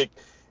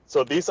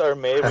 So these are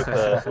made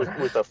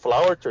with a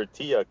flour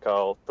tortilla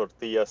called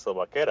tortilla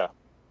sobaquera,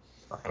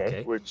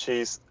 which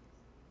is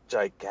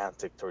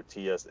gigantic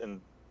tortillas.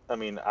 And I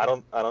mean, I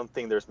don't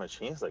think there's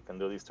machines that can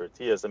do these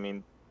tortillas. I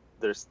mean,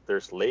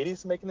 there's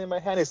ladies making them by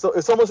hand.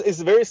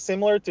 It's very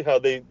similar to how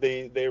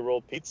they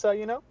roll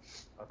pizza,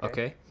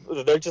 Okay.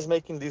 They're just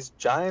making these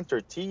giant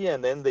tortilla,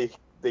 and then they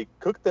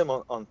cook them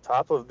on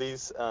top of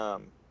these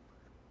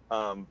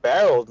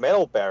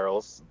metal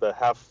barrels that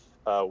have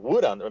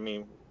wood under. I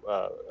mean,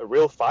 a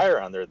real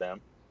fire under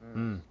them.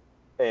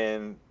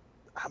 And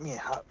I mean,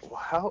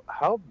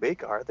 how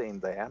big are they in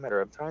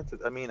diameter?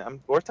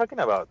 We're talking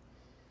about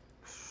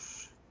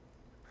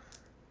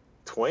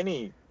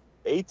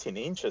 18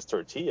 inches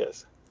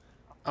tortillas.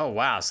 Oh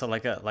wow! So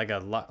like a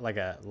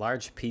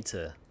large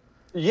pizza.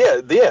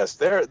 Yeah, yes,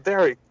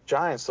 they're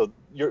giant. So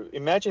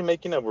imagine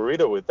making a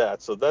burrito with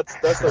that. So that's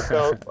like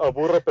a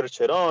burro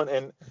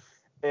percheron,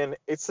 and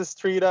it's a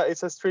street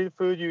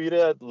food. You eat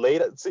it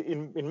late.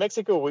 In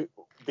Mexico,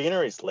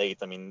 dinner is late.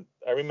 I mean,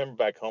 I remember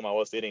back home, I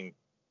was eating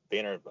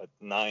dinner at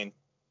 9,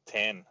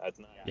 10 at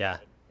night. Yeah.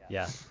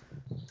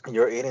 And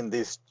you're eating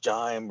this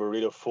giant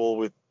burrito full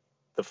with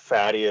the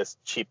fattiest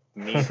cheap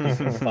meat you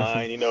can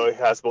find. You know, it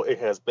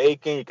has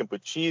bacon. You can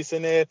put cheese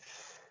in it,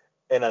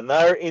 and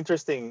another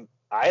interesting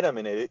item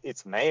in it,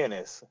 it's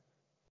mayonnaise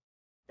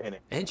in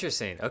it.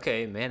 Interesting.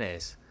 Okay,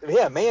 mayonnaise.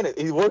 Yeah, man,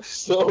 it works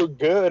so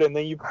good. And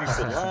then you put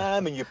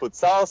lime, and you put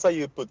salsa,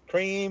 you put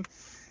cream.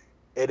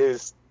 It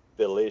is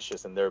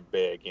delicious, and they're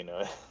big. You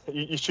know,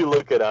 you should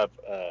look it up.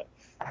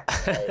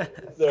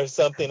 There's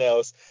something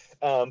else.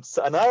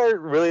 So another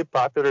really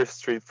popular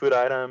street food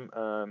item.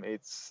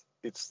 It's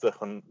the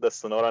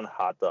Sonoran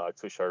hot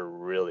dogs, which are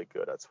really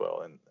good as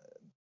well. And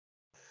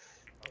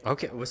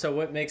Okay, so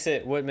what makes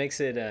it?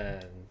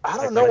 I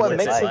don't know what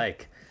what's makes it it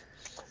like?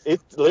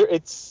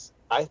 It's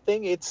I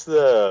think it's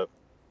the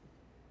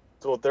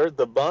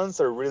the buns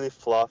are really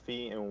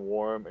fluffy and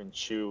warm and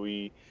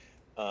chewy,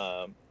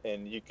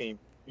 and you can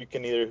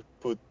either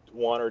put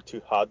one or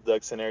two hot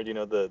dogs in there, you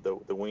know,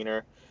 the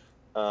wiener.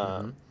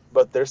 Mhm.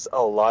 But there's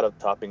a lot of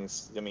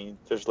toppings. I mean,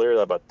 there's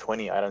literally about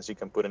 20 items you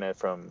can put in it,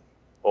 from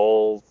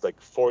all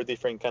like 4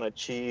 different kind of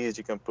cheese.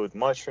 You can put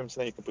mushrooms in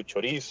there. You can put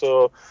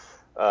chorizo,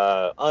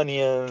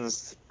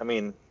 onions. I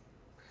mean,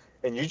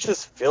 and you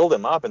just fill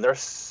them up, and they're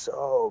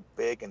so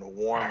big and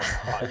warm and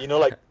hot. You know,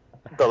 like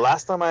the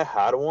last time I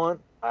had one,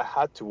 I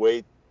had to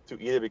wait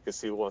to eat it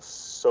because it was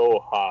so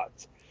hot.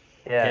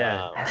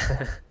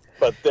 Yeah.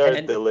 But they're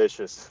And-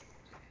 delicious.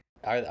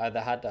 Are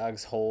the hot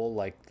dogs whole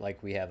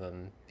like we have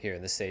them here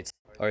in the States,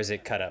 or is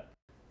it cut up?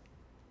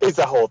 It's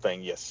a whole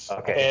thing, yes.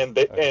 Okay. And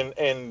they, Okay.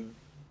 and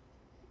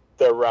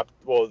they're wrapped.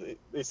 Well,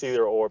 it's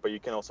either or, but you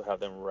can also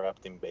have them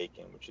wrapped in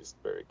bacon, which is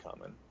very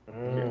common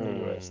here in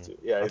the U.S. too.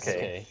 Yeah, it's,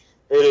 Okay.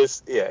 it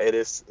is. Yeah, it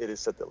is. It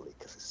is a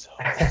delicacy.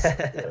 It's so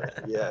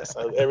good. Yes,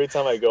 every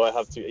time I go, I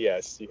have to.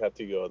 Yes, you have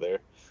to go there.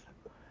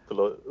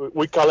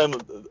 We call them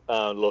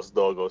los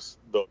dogos.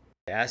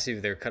 I asked you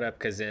if they're cut up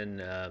because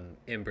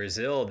in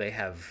Brazil they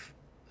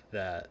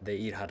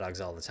eat hot dogs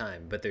all the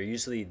time, but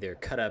they're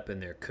cut up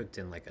and they're cooked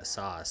in like a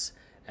sauce,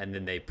 and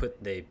then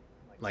they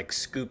like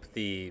scoop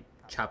the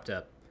chopped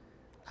up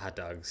hot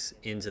dogs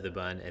into the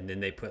bun, and then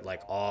they put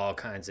like all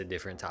kinds of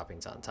different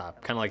toppings on top.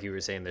 Kind of like you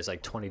were saying, there's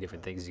like 20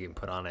 different things you can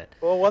put on it.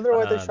 Well, I wonder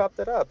why they Um, chopped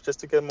it up, just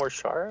to get more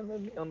char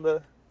on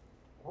the.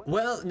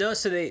 Well, no,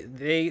 so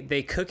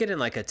they cook it in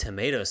like a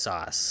tomato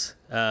sauce.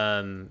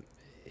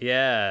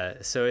 Yeah,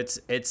 so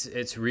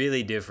it's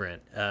really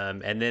different.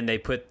 And then they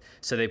put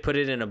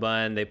it in a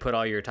bun, they put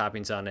all your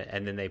toppings on it,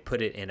 and then they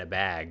put it in a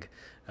bag.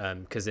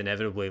 Because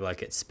inevitably,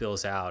 like, it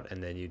spills out,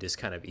 and then you just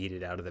kind of eat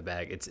it out of the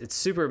bag. It's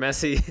super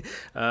messy,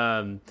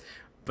 but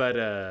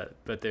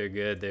they're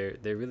good.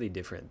 They're really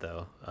different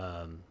though.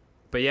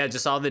 But yeah,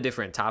 just all the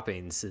different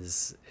toppings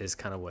is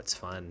kind of what's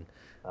fun.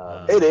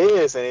 It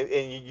is, and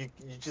you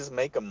just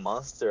make a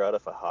monster out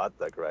of a hot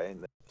dog, right?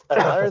 And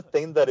another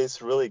thing that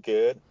is really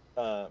good,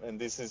 and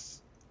this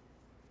is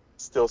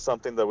still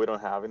something that we don't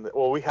have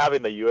we have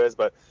in the U.S.,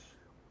 but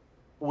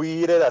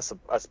we eat it as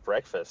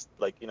breakfast,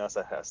 like, you know,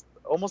 as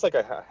almost like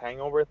a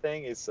hangover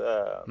thing. Is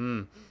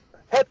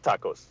head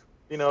tacos.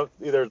 You know,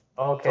 either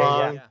Okay.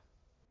 tongue, Yeah.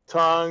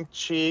 tongue,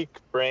 cheek,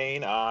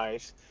 brain,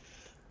 eyes.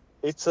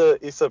 It's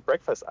a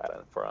breakfast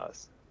item for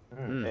us,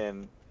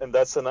 and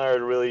that's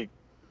another really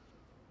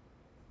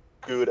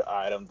good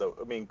item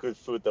good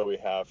food that we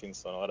have in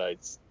Sonora.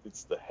 It's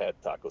the head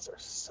tacos are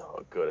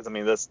so good. I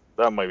mean,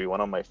 that might be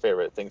one of my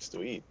favorite things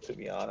to eat, to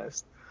be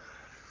honest.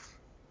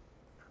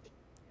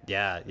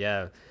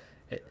 Yeah.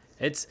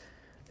 It's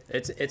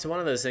one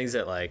of those things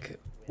that, like,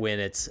 when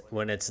it's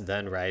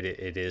done right,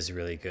 it is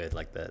really good.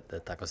 Like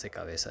the tacos de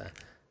cabeza.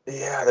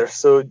 Yeah, they're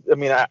so. I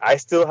mean, I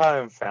still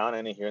haven't found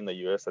any here in the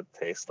U.S. that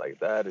taste like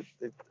that.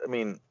 I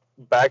mean,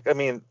 I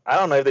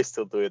don't know if they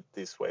still do it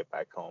this way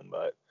back home,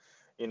 but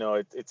you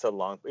know, it's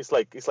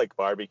like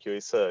barbecue.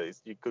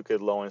 You cook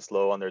it low and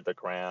slow under the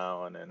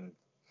ground, and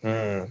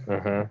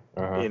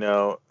you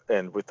know,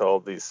 and with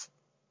all these.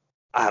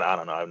 I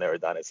don't know. I've never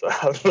done it, so I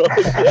have no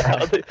idea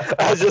how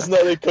I just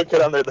know they cook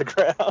it under the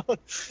ground.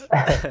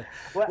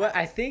 Well,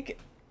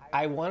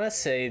 I want to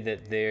say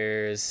that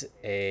there's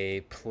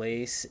a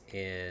place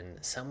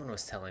someone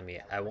was telling me,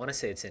 I want to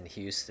say it's in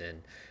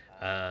Houston,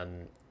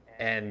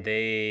 and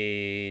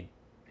they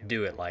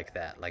do it like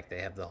that. Like,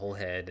 they have the whole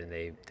head, and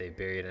they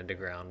bury it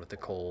underground with the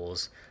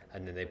coals,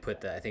 and then they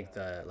put the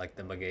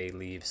maguey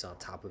leaves on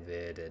top of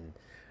it,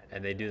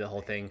 and they do the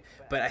whole thing.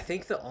 But I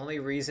think the only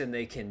reason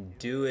they can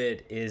do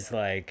it is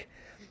like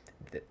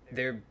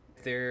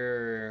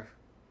their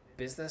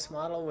business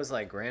model was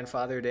like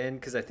grandfathered in,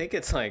 because I think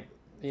it's like,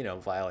 you know,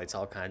 violates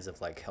all kinds of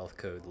like health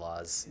code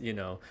laws, you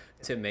know,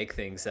 to make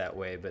things that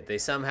way. But they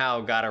somehow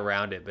got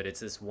around it. But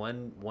it's this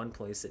one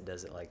place that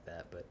does it like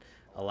that. But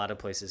a lot of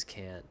places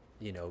can't,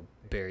 you know,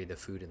 bury the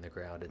food in the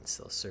ground and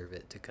still serve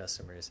it to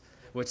customers,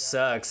 which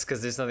sucks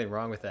because there's nothing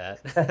wrong with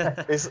that.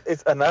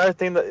 It's another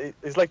thing that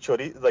it's like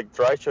like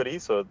dry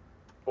chorizo.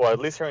 Well, at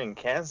least here in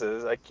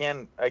Kansas, I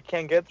can't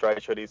get dry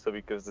chorizo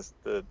because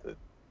the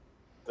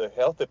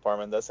health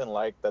department doesn't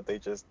like that they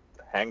just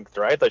hang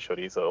dry the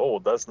chorizo. Oh,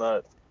 that's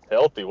not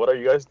healthy. What are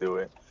you guys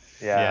doing?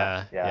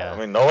 Yeah. I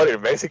mean, nobody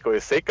in Mexico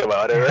is sick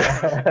about it,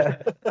 right?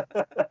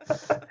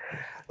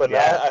 But now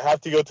Yeah. I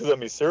have to go to the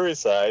Missouri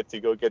side to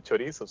go get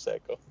chorizo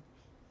seco.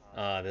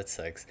 Oh, that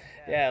sucks.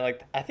 Yeah,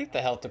 like I think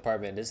the health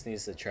department just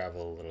needs to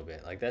travel a little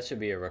bit. Like that should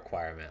be a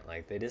requirement.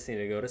 Like they just need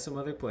to go to some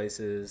other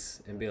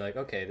places and be like,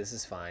 okay, this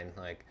is fine.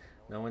 Like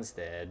no one's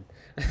dead.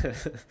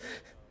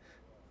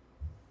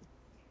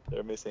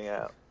 They're missing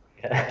out.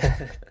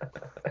 Yeah.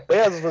 But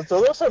yeah,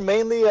 so those are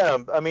mainly.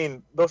 I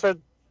mean, those are,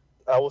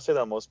 I will say,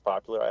 the most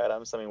popular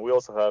items. I mean, we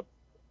also have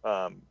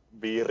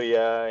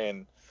birria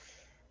and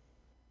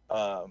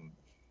um,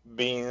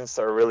 beans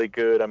are really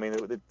good. I mean,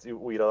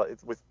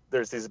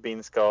 there's these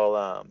beans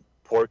called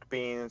pork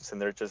beans,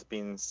 and they're just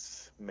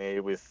beans made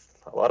with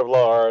a lot of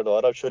lard, a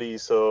lot of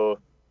chorizo,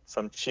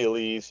 some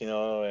chilies,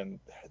 and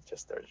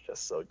they're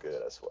just so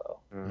good as well.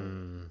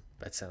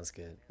 That sounds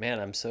good. Man,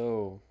 I'm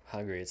so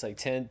hungry. It's like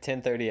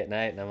 10:30 at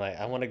night, and I'm like,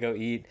 I want to go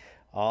eat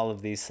all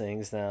of these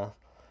things now.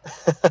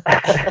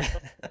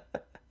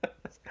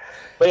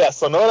 But yeah,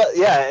 Sonora,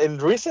 yeah, and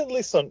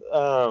recently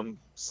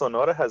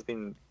Sonora has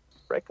been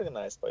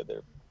recognized by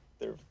their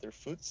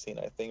food scene,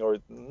 I think, or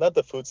not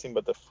the food scene,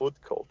 but the food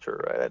culture,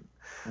 right?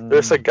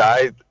 There's a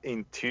guy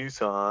in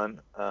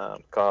Tucson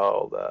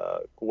called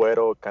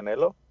Güero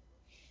Canelo,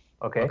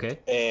 Okay.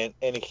 Okay.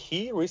 and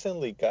he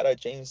recently got a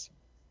James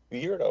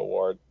Beard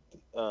Award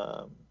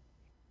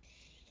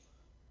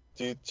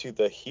due to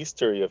the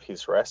history of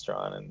his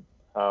restaurant and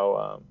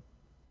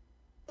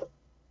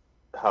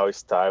how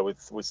it's tied with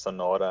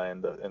Sonora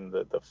and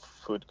the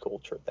food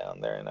culture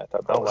down there. And I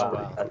thought that Oh was wow,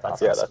 pretty. that's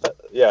That's awesome. awesome.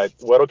 Yeah,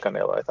 Güero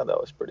Canelo. I thought that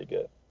was pretty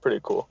good, pretty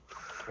cool.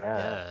 Yeah.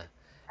 Yeah.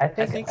 I I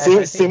think think I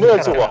think Similar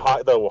you to kind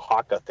of the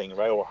Oaxaca thing,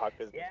 right?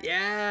 Oaxaca's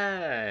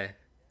Yeah.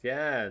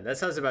 Yeah.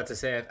 That's what I was about to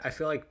say. I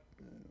feel like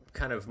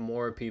kind of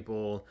more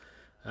people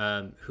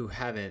who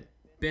haven't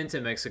been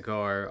to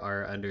Mexico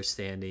are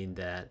understanding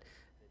that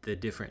the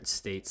different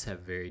states have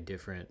very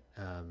different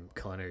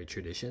culinary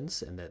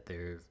traditions and that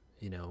they're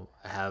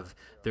have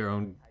their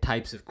own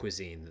types of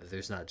cuisine.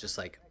 There's not just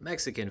like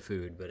Mexican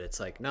food, but it's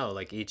like no,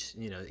 like each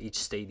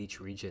state, each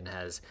region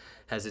has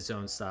its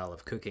own style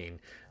of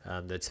cooking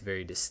that's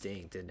very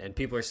distinct, and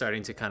people are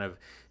starting to kind of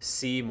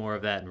see more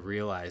of that and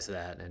realize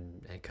that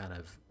and kind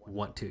of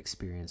want to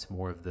experience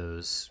more of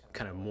those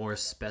kind of more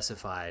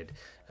specified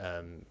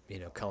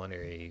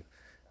culinary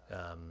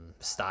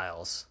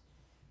styles.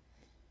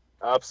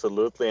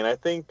 absolutely, and I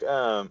think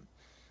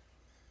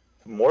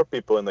more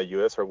people in the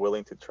U.S. are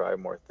willing to try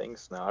more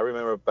things now. I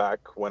remember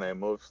back when I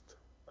moved.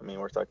 I mean,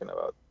 we're talking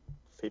about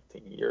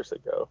 15 years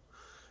ago.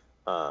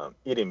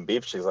 Eating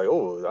beef cheeks, like,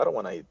 oh, I don't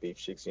want to eat beef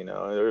cheeks,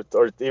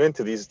 or even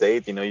to this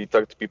date, you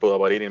talk to people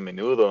about eating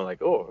menudo, and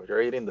like, oh,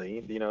 you're eating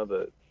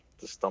the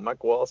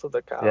stomach walls of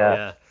the cow. yeah.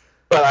 Yeah.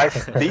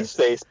 But these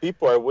days,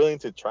 people are willing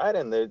to try it,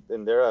 and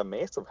they're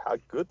amazed of how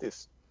good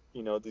these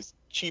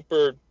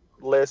cheaper,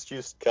 less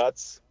used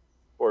cuts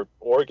or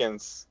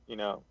organs,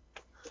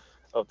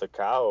 of the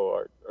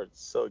cow are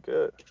so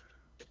good.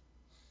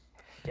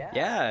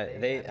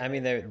 Yeah, I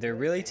mean they're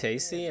really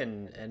tasty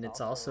and it's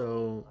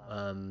also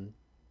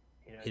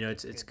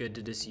it's good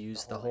to just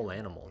use the whole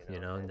animal,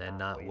 and then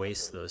not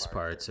waste those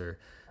parts or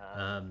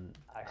um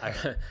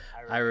I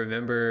I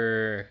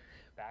remember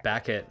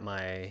back at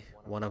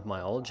one of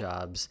my old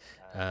jobs,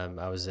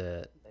 I was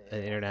an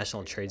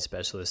international trade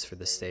specialist for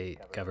the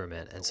state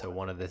government, and so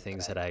one of the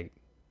things that I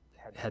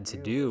had to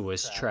do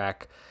was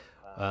track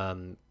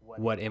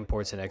what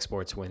imports and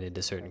exports went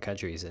into certain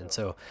countries. And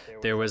so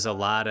there was a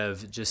lot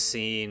of just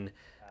seeing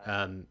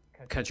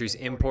countries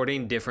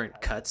importing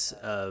different cuts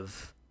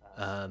of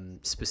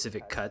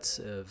specific cuts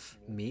of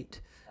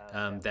meat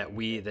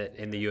that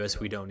in the U.S.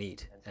 we don't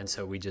eat, and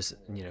so we just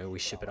we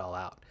ship it all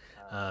out.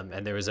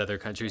 And there was other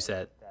countries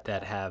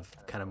that have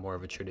kind of more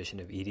of a tradition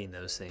of eating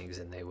those things,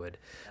 and they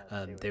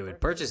would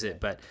purchase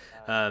it. But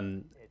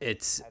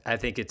I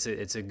think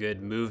it's a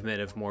good movement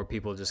of more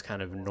people just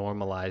kind of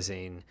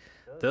normalizing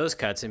those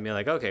cuts and being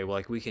like, okay, well,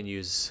 like we can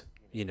use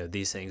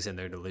these things and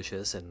they're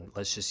delicious, and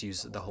let's just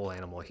use the whole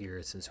animal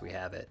here since we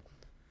have it.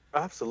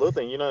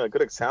 Absolutely. A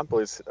good example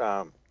is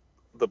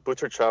the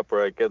butcher shop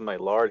where I get my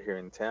lard here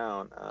in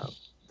town.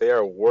 They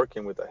are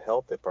working with the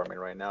health department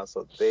right now,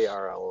 so they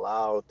are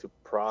allowed to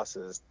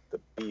process the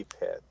beef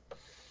head.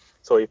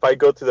 So if I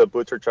go to the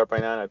butcher shop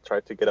right now and I try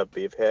to get a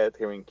beef head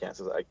here in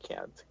Kansas, I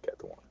can't get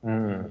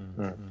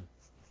one.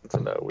 It's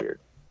not weird,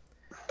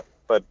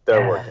 but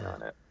they're working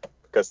on it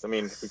because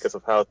because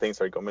of how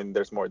things are going,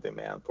 there's more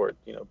demand for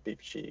beef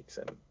cheeks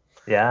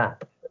Yeah.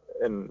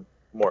 and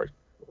more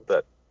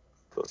that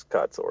those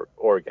cuts or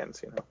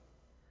organs.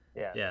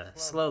 Yeah,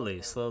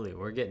 slowly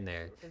we're getting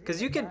there.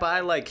 Because you can buy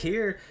like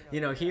here,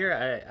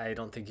 I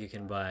don't think you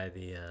can buy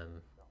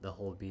the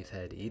whole beef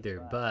head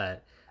either.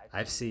 But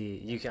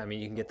you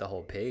can get the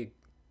whole pig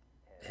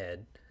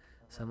head.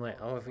 So I'm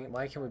like, oh,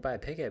 why can't we buy a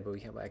pig head but we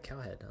can't buy a cow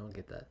head? I don't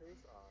get that.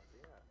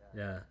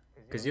 Yeah,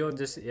 because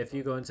if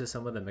you go into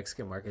some of the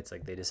Mexican markets,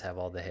 like they just have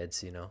all the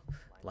heads,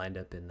 lined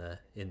up in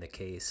the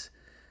case,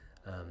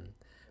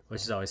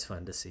 which is always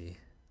fun to see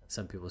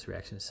some people's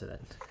reactions to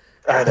that.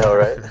 I know,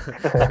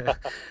 right?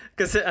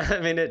 Because I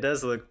mean, it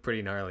does look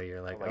pretty gnarly.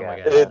 You're like, Oh oh my my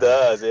God. god. It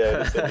does,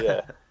 yeah.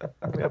 Yeah.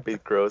 A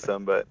bit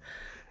gruesome, but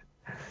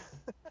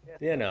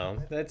You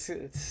know,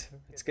 it's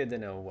good to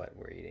know what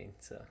we're eating.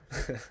 So.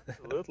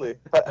 absolutely.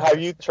 Have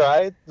you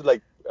tried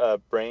like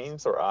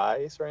brains or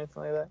eyes or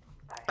anything like that?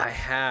 I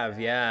have,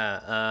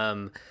 yeah.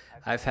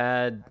 I've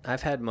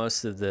had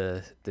most of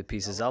the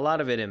pieces. A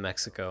lot of it in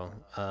Mexico.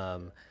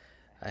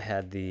 I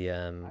had the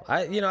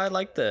I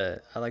like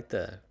the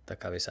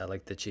cabeza. I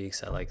like the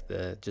cheeks. I like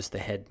the just the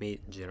head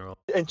meat in general.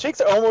 And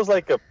chicks are almost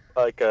like a.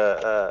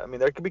 I mean,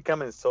 they're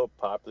becoming so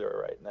popular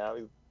right now.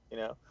 You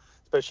know,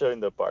 especially in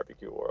the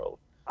barbecue world.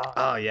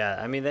 Oh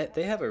yeah, I mean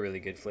they have a really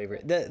good flavor.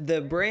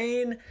 The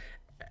brain,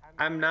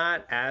 I'm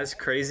not as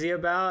crazy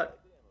about.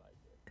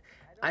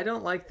 I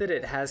don't like that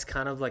it has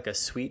kind of like a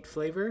sweet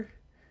flavor.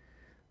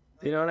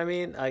 You know what I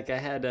mean? Like I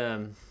had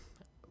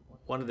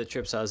one of the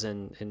trips I was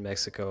in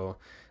Mexico.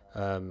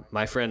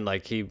 My friend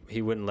like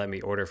he wouldn't let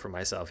me order for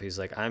myself. He's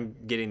like, I'm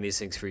getting these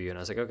things for you, and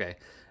I was like, okay.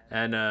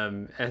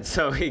 And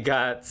so he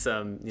got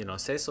some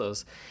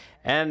sesos,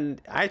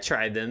 and I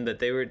tried them, but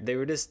they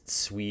were just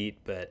sweet,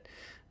 but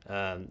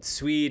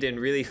sweet and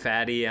really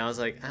fatty. I was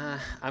like,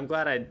 I'm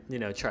glad I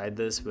tried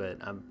this, but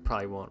I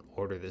probably won't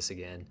order this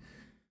again.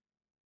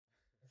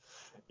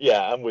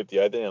 Yeah, I'm with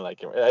you. I didn't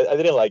like it. I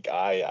didn't like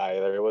eye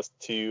either. It was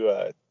too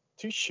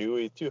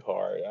chewy, too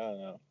hard. I don't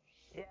know.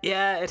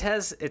 Yeah,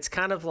 it's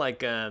kind of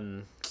like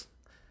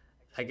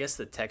I guess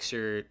the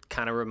texture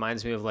kind of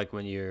reminds me of like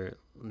when you're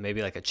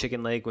maybe like a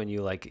chicken leg when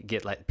you like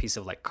get like a piece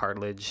of like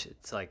cartilage.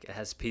 It's like it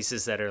has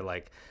pieces that are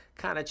like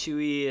kind of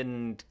chewy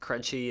and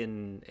crunchy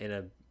and in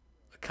a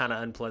kind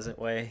of unpleasant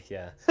way.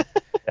 Yeah.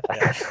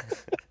 Yeah.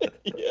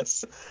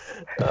 Yes,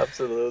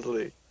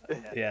 absolutely.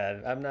 Yeah,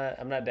 I'm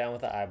not down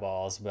with the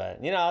eyeballs, but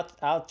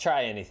I'll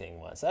try anything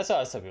once. That's what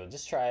I tell people.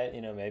 Just try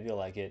it, maybe you'll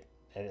like it.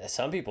 And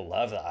some people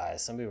love the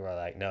eyes. Some people are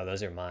like, "No,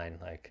 those are mine."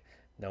 Like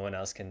no one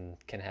else can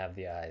have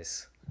the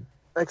eyes.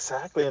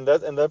 Exactly, and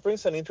that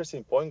brings an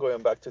interesting point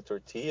going back to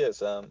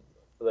tortillas.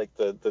 Like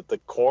the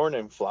corn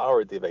and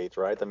flour debate,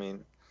 right? I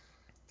mean,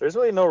 there's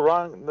really no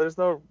wrong. There's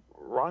no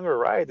wrong or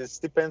right. It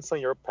depends on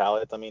your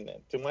palate. I mean,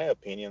 to my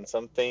opinion,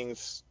 some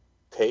things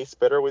taste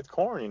better with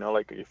corn.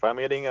 Like if I'm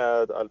eating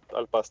a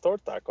al pastor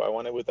taco, I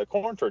want it with a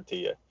corn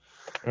tortilla.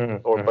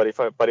 Or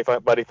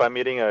Mm-hmm. but if I'm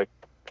eating a,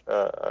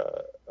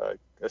 a,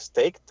 a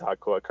steak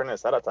taco, a carne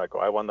asada taco,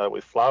 I want that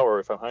with flour.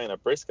 If I'm having a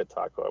brisket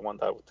taco, I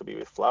want that to be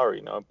with flour.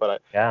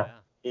 But Yeah.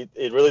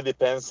 it really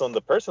depends on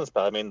the person's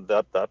palate. I mean,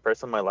 that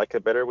person might like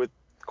it better with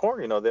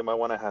corn. They might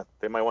want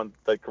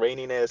the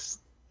graininess,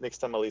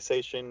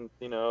 nixtamalization.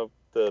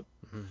 The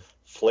Mhm.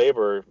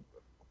 flavor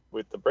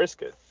with the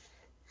brisket.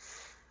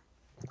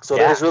 So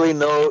Yeah. there's really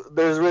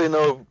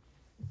no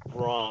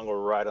wrong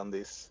or right on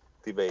this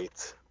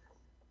debate.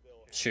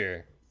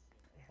 Sure.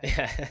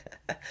 Yeah.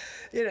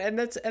 And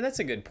that's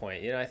a good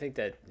point. I think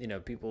that,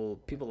 people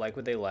like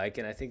what they like,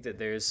 and I think that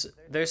there's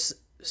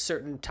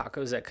certain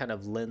tacos that kind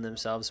of lend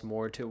themselves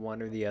more to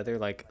one or the other.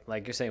 Like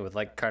you're saying with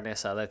like carne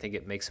asada, I think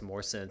it makes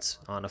more sense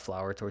on a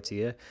flour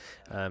tortilla,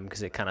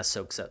 because it kind of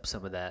soaks up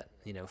some of that,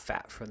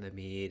 fat from the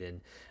meat,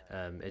 and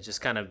it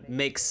just kind of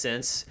makes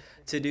sense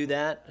to do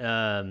that.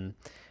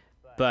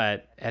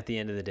 But at the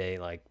end of the day,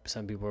 like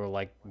some people are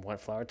like want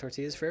flour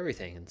tortillas for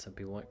everything, and some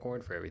people want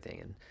corn for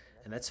everything,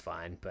 and that's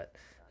fine. But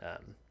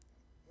um,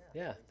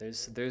 yeah,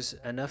 there's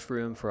enough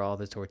room for all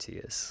the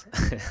tortillas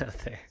out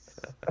there.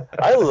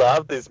 I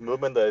love this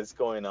movement that is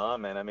going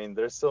on, man. I mean,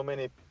 there's so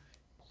many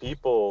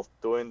people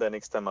doing the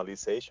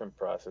nixtamalization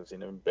process,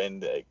 and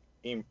like,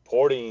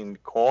 importing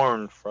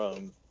corn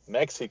from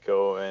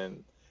Mexico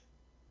and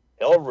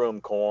heirloom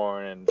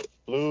corn and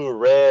blue,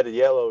 red,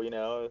 yellow.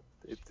 I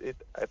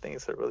think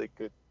it's a really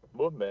good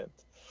movement.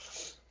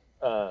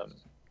 Um,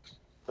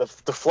 the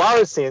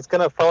flower scene is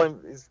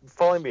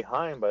falling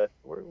behind, but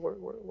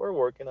we're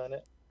working on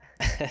it.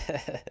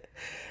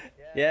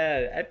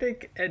 Yeah, I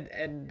think,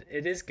 and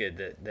it is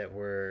good that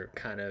we're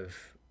kind of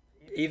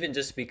even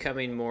just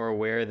becoming more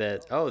aware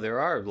that, oh, there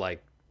are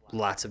like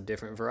lots of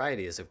different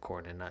varieties of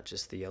corn, and not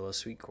just the yellow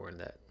sweet corn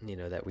that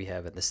we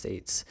have in the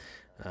States.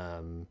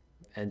 And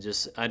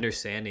just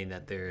understanding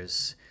that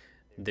there's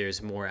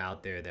more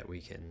out there that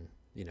we can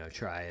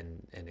try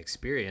and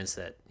experience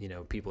that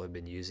people have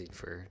been using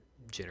for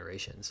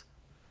generations.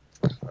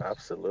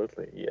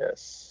 Absolutely,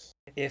 yes.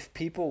 If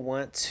people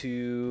want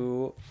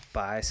to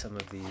buy some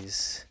of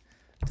these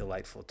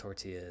delightful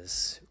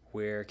tortillas,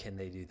 where can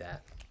they do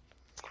that?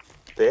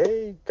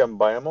 They can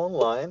buy them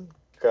online,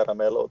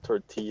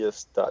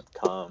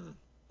 caramelotortillas.com,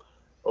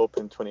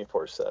 open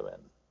 24/7.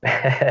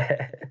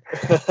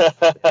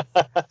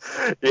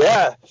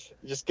 Yeah,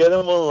 just get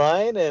them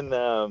online,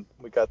 and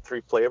we got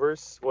three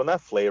flavors. Well,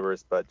 not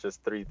flavors, but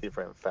just three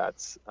different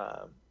fats.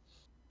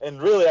 And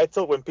really, I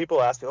told when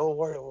people ask me,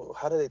 "Oh,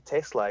 how do they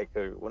taste like?"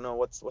 Or,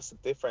 what's the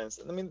difference?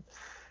 And I mean,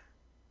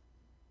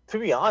 to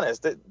be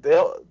honest, they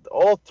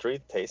all three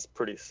taste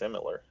pretty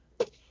similar.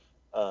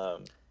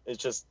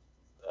 It's just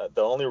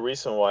the only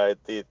reason why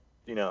you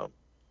know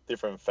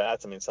different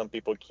fats. I mean, some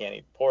people can't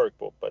eat pork,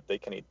 but they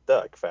can eat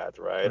duck fat,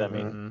 right? I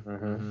mean,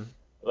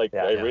 like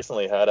Yeah. I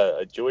recently had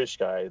a Jewish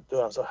guy,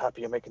 dude, I'm so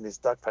happy you're making these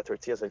duck fat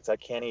tortillas. Like, I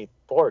can't eat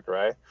pork,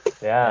 right?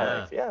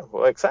 Yeah. Like, yeah,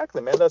 well,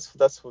 exactly, man.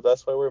 That's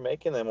why we're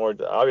making them. Or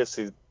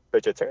obviously,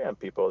 vegetarian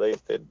people.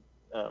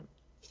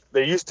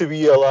 There used to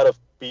be a lot of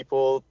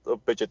people,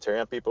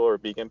 vegetarian people or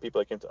vegan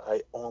people that came to,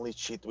 I only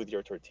cheat with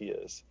your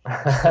tortillas.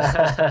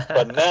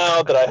 But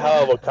now that I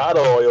have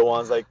avocado oil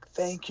ones, like,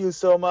 thank you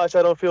so much.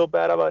 I don't feel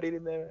bad about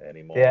eating them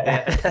anymore.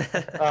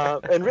 Yeah.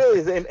 And really,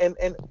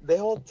 and they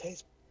all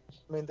taste.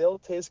 I mean, they all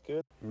taste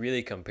good.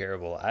 Really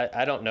comparable.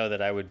 I don't know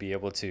that I would be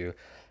able to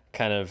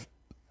kind of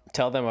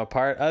tell them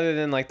apart, other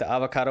than like the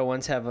avocado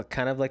ones have a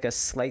kind of like a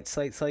slight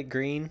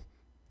green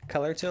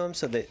color to them.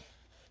 So that,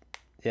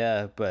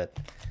 yeah, but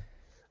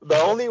The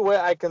only way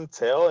I can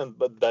tell, and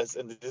this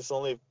is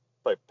only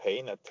by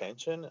paying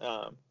attention.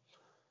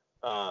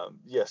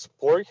 Yes,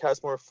 pork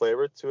has more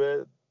flavor to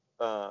it.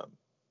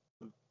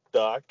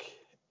 Duck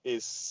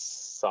is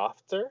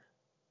softer,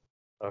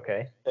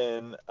 Okay.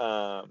 and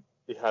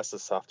it has a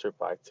softer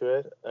bite to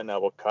it. And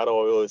avocado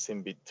oil is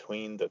in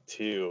between the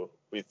two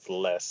with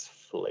less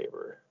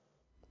flavor.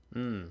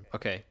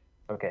 okay.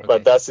 Okay.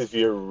 But that's if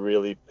you're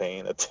really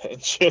paying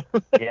attention.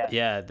 Yeah.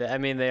 Yeah, I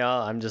mean they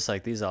all. I'm just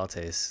like, these all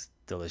taste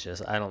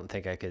delicious. I don't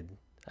think I could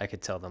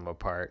tell them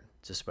apart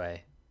just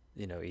by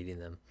eating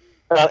them.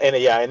 And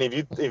if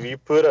you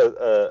put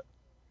if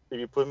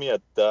you put me a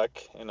duck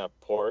and a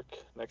pork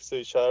next to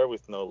each other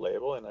with no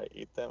label and I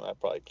eat them, I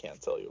probably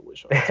can't tell you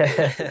which one.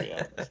 To be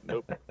honest.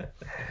 Nope.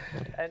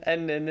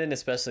 And then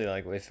especially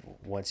like if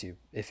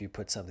you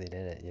put something in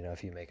it,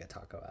 if you make a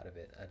taco out of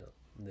it, I don't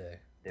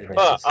the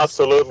difference is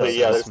absolutely, so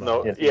yeah. There's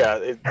small. no,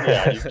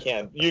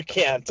 you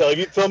can't tell. If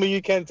you tell me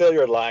you can't tell,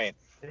 you're lying.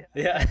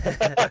 Yeah.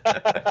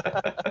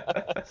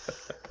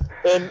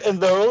 And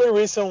the only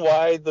reason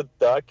why the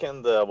duck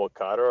and the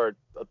avocado are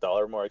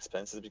 $1 more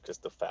expensive is because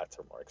the fats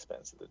are more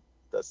expensive.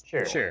 That's the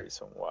only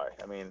reason why.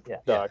 I mean,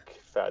 duck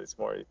fat is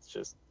more. It's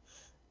just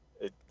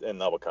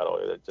and avocado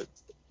oil.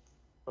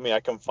 I mean, I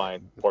can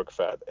find pork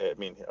fat. I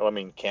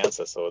mean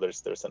Kansas, so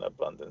there's an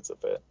abundance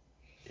of it.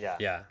 Yeah.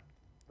 Yeah.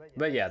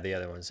 But yeah, the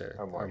other ones are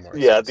more.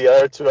 Yeah, expensive. the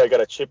other two I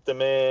gotta chip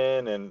them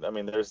in, and I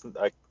mean,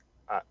 I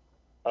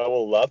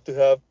would love to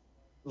have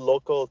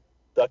local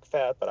duck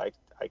fat, but I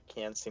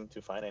can't seem to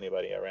find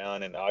anybody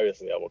around. And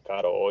obviously,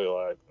 avocado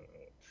oil.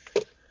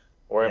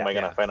 Where am I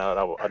gonna find out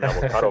an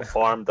avocado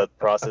farm that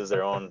processes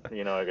their own,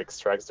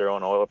 extracts their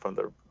own oil from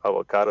the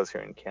avocados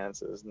here in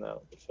Kansas?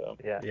 No. So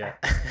Yeah.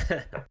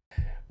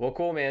 Well,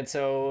 cool, man.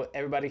 So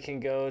everybody can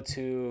go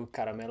to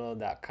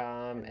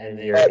caramelo.com and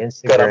then your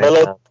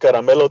Instagram.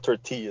 Caramelo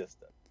tortillas.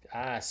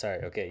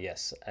 Sorry. Okay,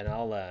 yes, and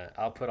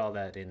I'll put all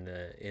that in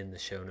the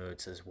show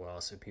notes as well,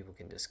 so people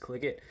can just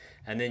click it.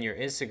 And then your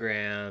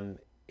Instagram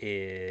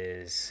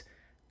is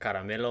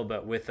Caramelo,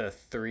 but with a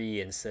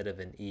 3 instead of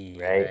an E,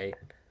 right?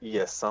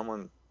 Yes,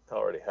 someone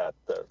already had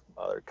the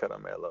other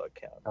Caramelo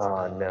account.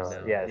 Oh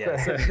no. Yeah.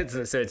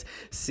 So it's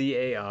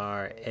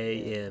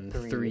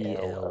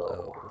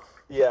CARAM3LO.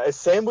 Yeah, it's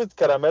same with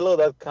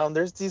caramelo.com.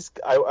 There's these.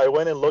 I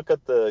went and looked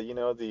at the you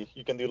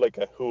can do like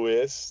a who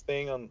is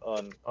thing on.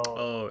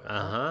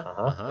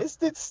 It's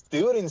this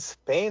dude in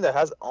Spain that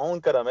has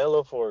owned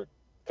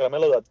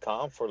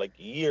caramelo.com for like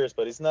years,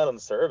 but it's not on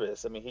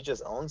service. I mean, he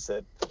just owns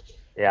it.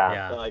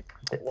 Yeah. And like,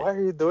 why are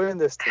you doing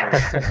this to me?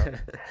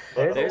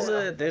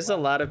 There's a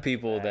lot of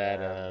people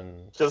that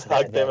just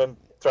hug them and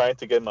trying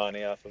to get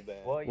money off of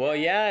them. Well,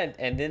 yeah,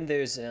 and then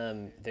there's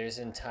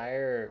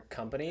entire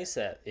companies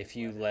that if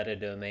you let a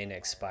domain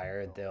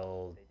expire,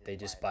 they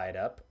just buy it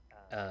up,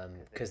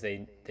 because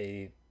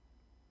they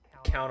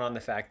count on the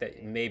fact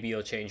that maybe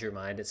you'll change your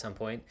mind at some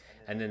point,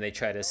 and then they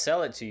try to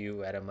sell it to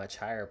you at a much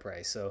higher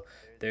price. So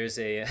there's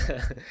I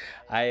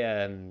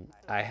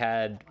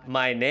had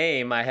my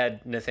name, I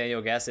had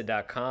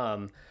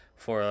NathanielGassett.com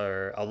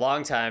for a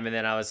long time, and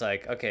then I was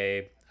like,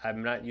 okay,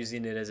 I'm not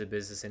using it as a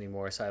business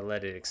anymore, so I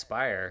let it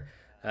expire.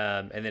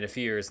 And then a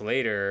few years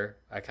later,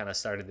 I kind of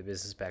started the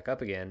business back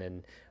up again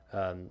and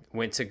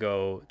went to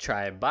go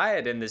try and buy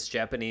it, and this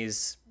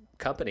Japanese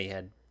company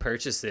had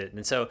purchased it.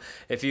 And so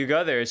if you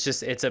go there,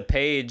 it's a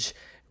page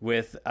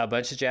with a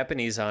bunch of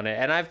Japanese on it,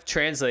 and I've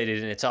translated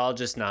it, and it's all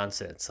just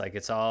nonsense. Like,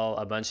 it's all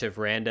a bunch of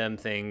random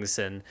things,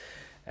 and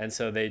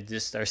so they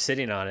just are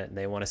sitting on it, and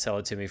they want to sell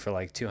it to me for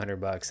like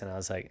 $200. And I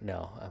was like,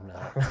 no, I'm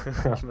not.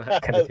 I'm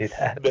not gonna do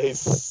that. They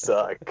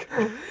suck.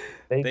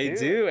 They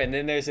do. And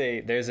then there's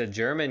a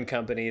German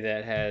company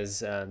that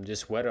has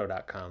just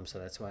Wedo.com, so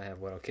that's why I have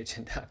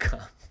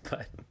WedoKitchen.com.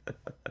 But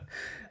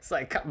it's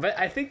like, but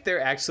I think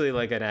they're actually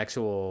like an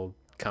actual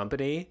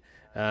company,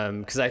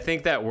 because I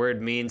think that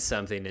word means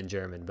something in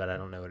German, but I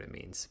don't know what it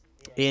means.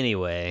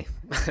 Anyway.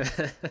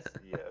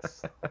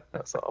 Yes,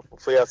 that's awful.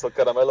 So yeah, so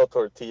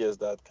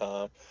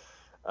caramelotortillas.com.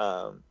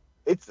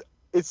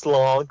 It's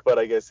long, but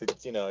I guess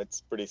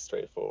it's pretty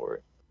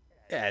straightforward.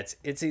 Yeah,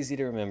 it's easy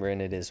to remember,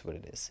 and it is what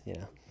it is.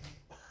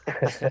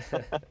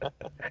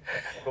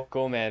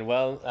 Cool, man.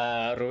 Well,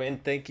 Ruben,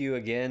 thank you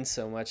again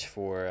so much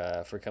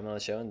for coming on the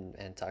show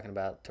and talking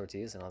about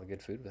tortillas and all the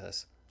good food with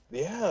us.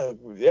 Yeah,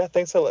 yeah.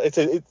 Thanks a lot.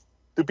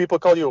 Do people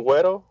call you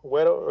Güero?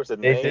 Güero, or is it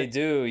Nate? They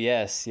do.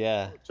 Yes.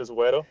 Yeah. Just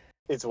Güero.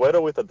 It's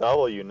Güero with a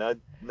W, not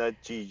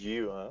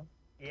GU, huh?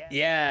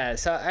 Yeah,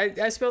 so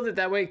I spelled it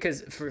that way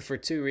because for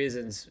two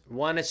reasons.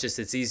 One,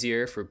 it's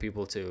easier for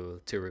people to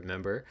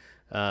remember.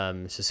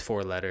 It's just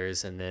 4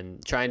 letters, and then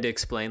trying to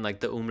explain like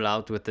the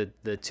umlaut with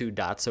the 2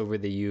 dots over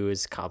the U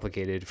is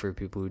complicated for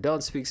people who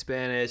don't speak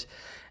Spanish.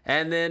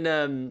 And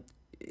then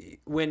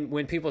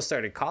when people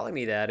started calling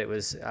me that, I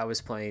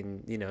was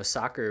playing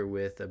soccer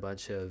with a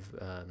bunch of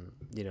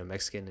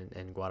Mexican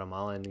and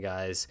Guatemalan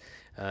guys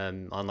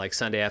on like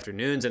Sunday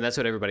afternoons, and that's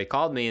what everybody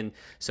called me. And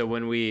so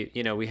when we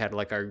had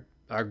like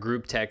our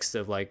group text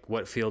of like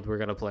what field we're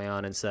going to play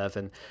on and stuff,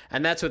 and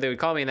that's what they would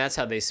call me, and that's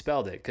how they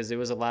spelled it, because there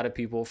was a lot of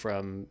people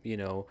from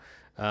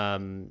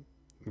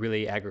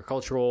really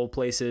agricultural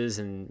places,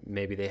 and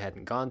maybe they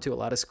hadn't gone to a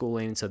lot of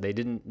schooling, so they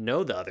didn't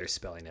know the other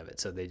spelling of it,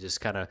 so they just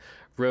kind of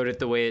wrote it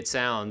the way it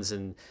sounds,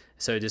 and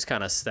so it just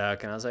kind of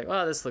stuck. And I was like,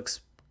 well, this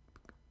looks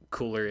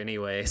cooler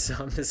anyway, so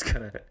I'm just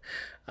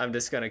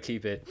gonna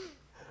keep it.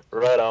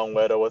 Right on,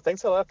 Güero. Well,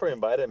 thanks a lot for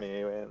inviting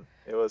me, man.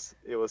 It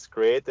was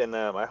great, and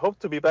I hope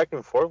to be back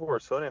in Fort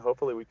Worth soon, and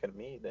hopefully we can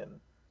meet and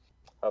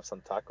have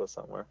some tacos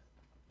somewhere.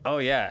 Oh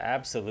yeah,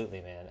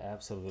 absolutely, man,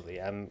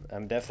 absolutely.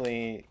 I'm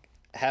definitely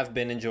have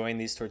been enjoying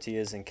these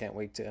tortillas and can't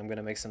wait to. I'm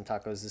gonna make some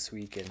tacos this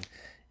week,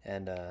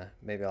 and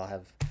maybe I'll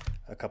have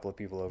a couple of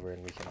people over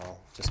and we can all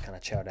just kind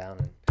of chow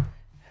down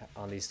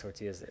on these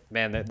tortillas.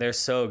 Man, they're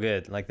so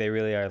good. Like they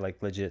really are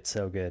like legit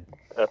so good.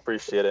 I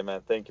appreciate it,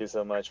 man. Thank you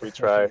so much. We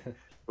try.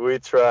 We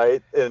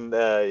tried, and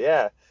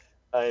yeah.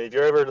 If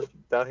you're ever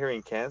down here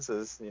in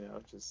Kansas,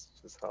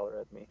 just holler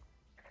at me.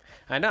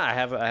 I know. I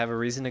have a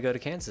reason to go to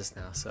Kansas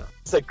now, so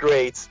it's a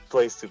great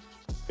place to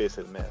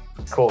visit, man.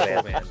 Cool,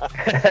 man. All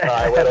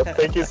right, well,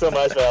 thank you so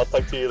much, man. I'll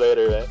talk to you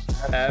later, man.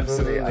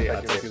 Absolutely. I'll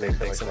I'll talk to you later.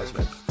 Thanks so much,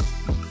 man.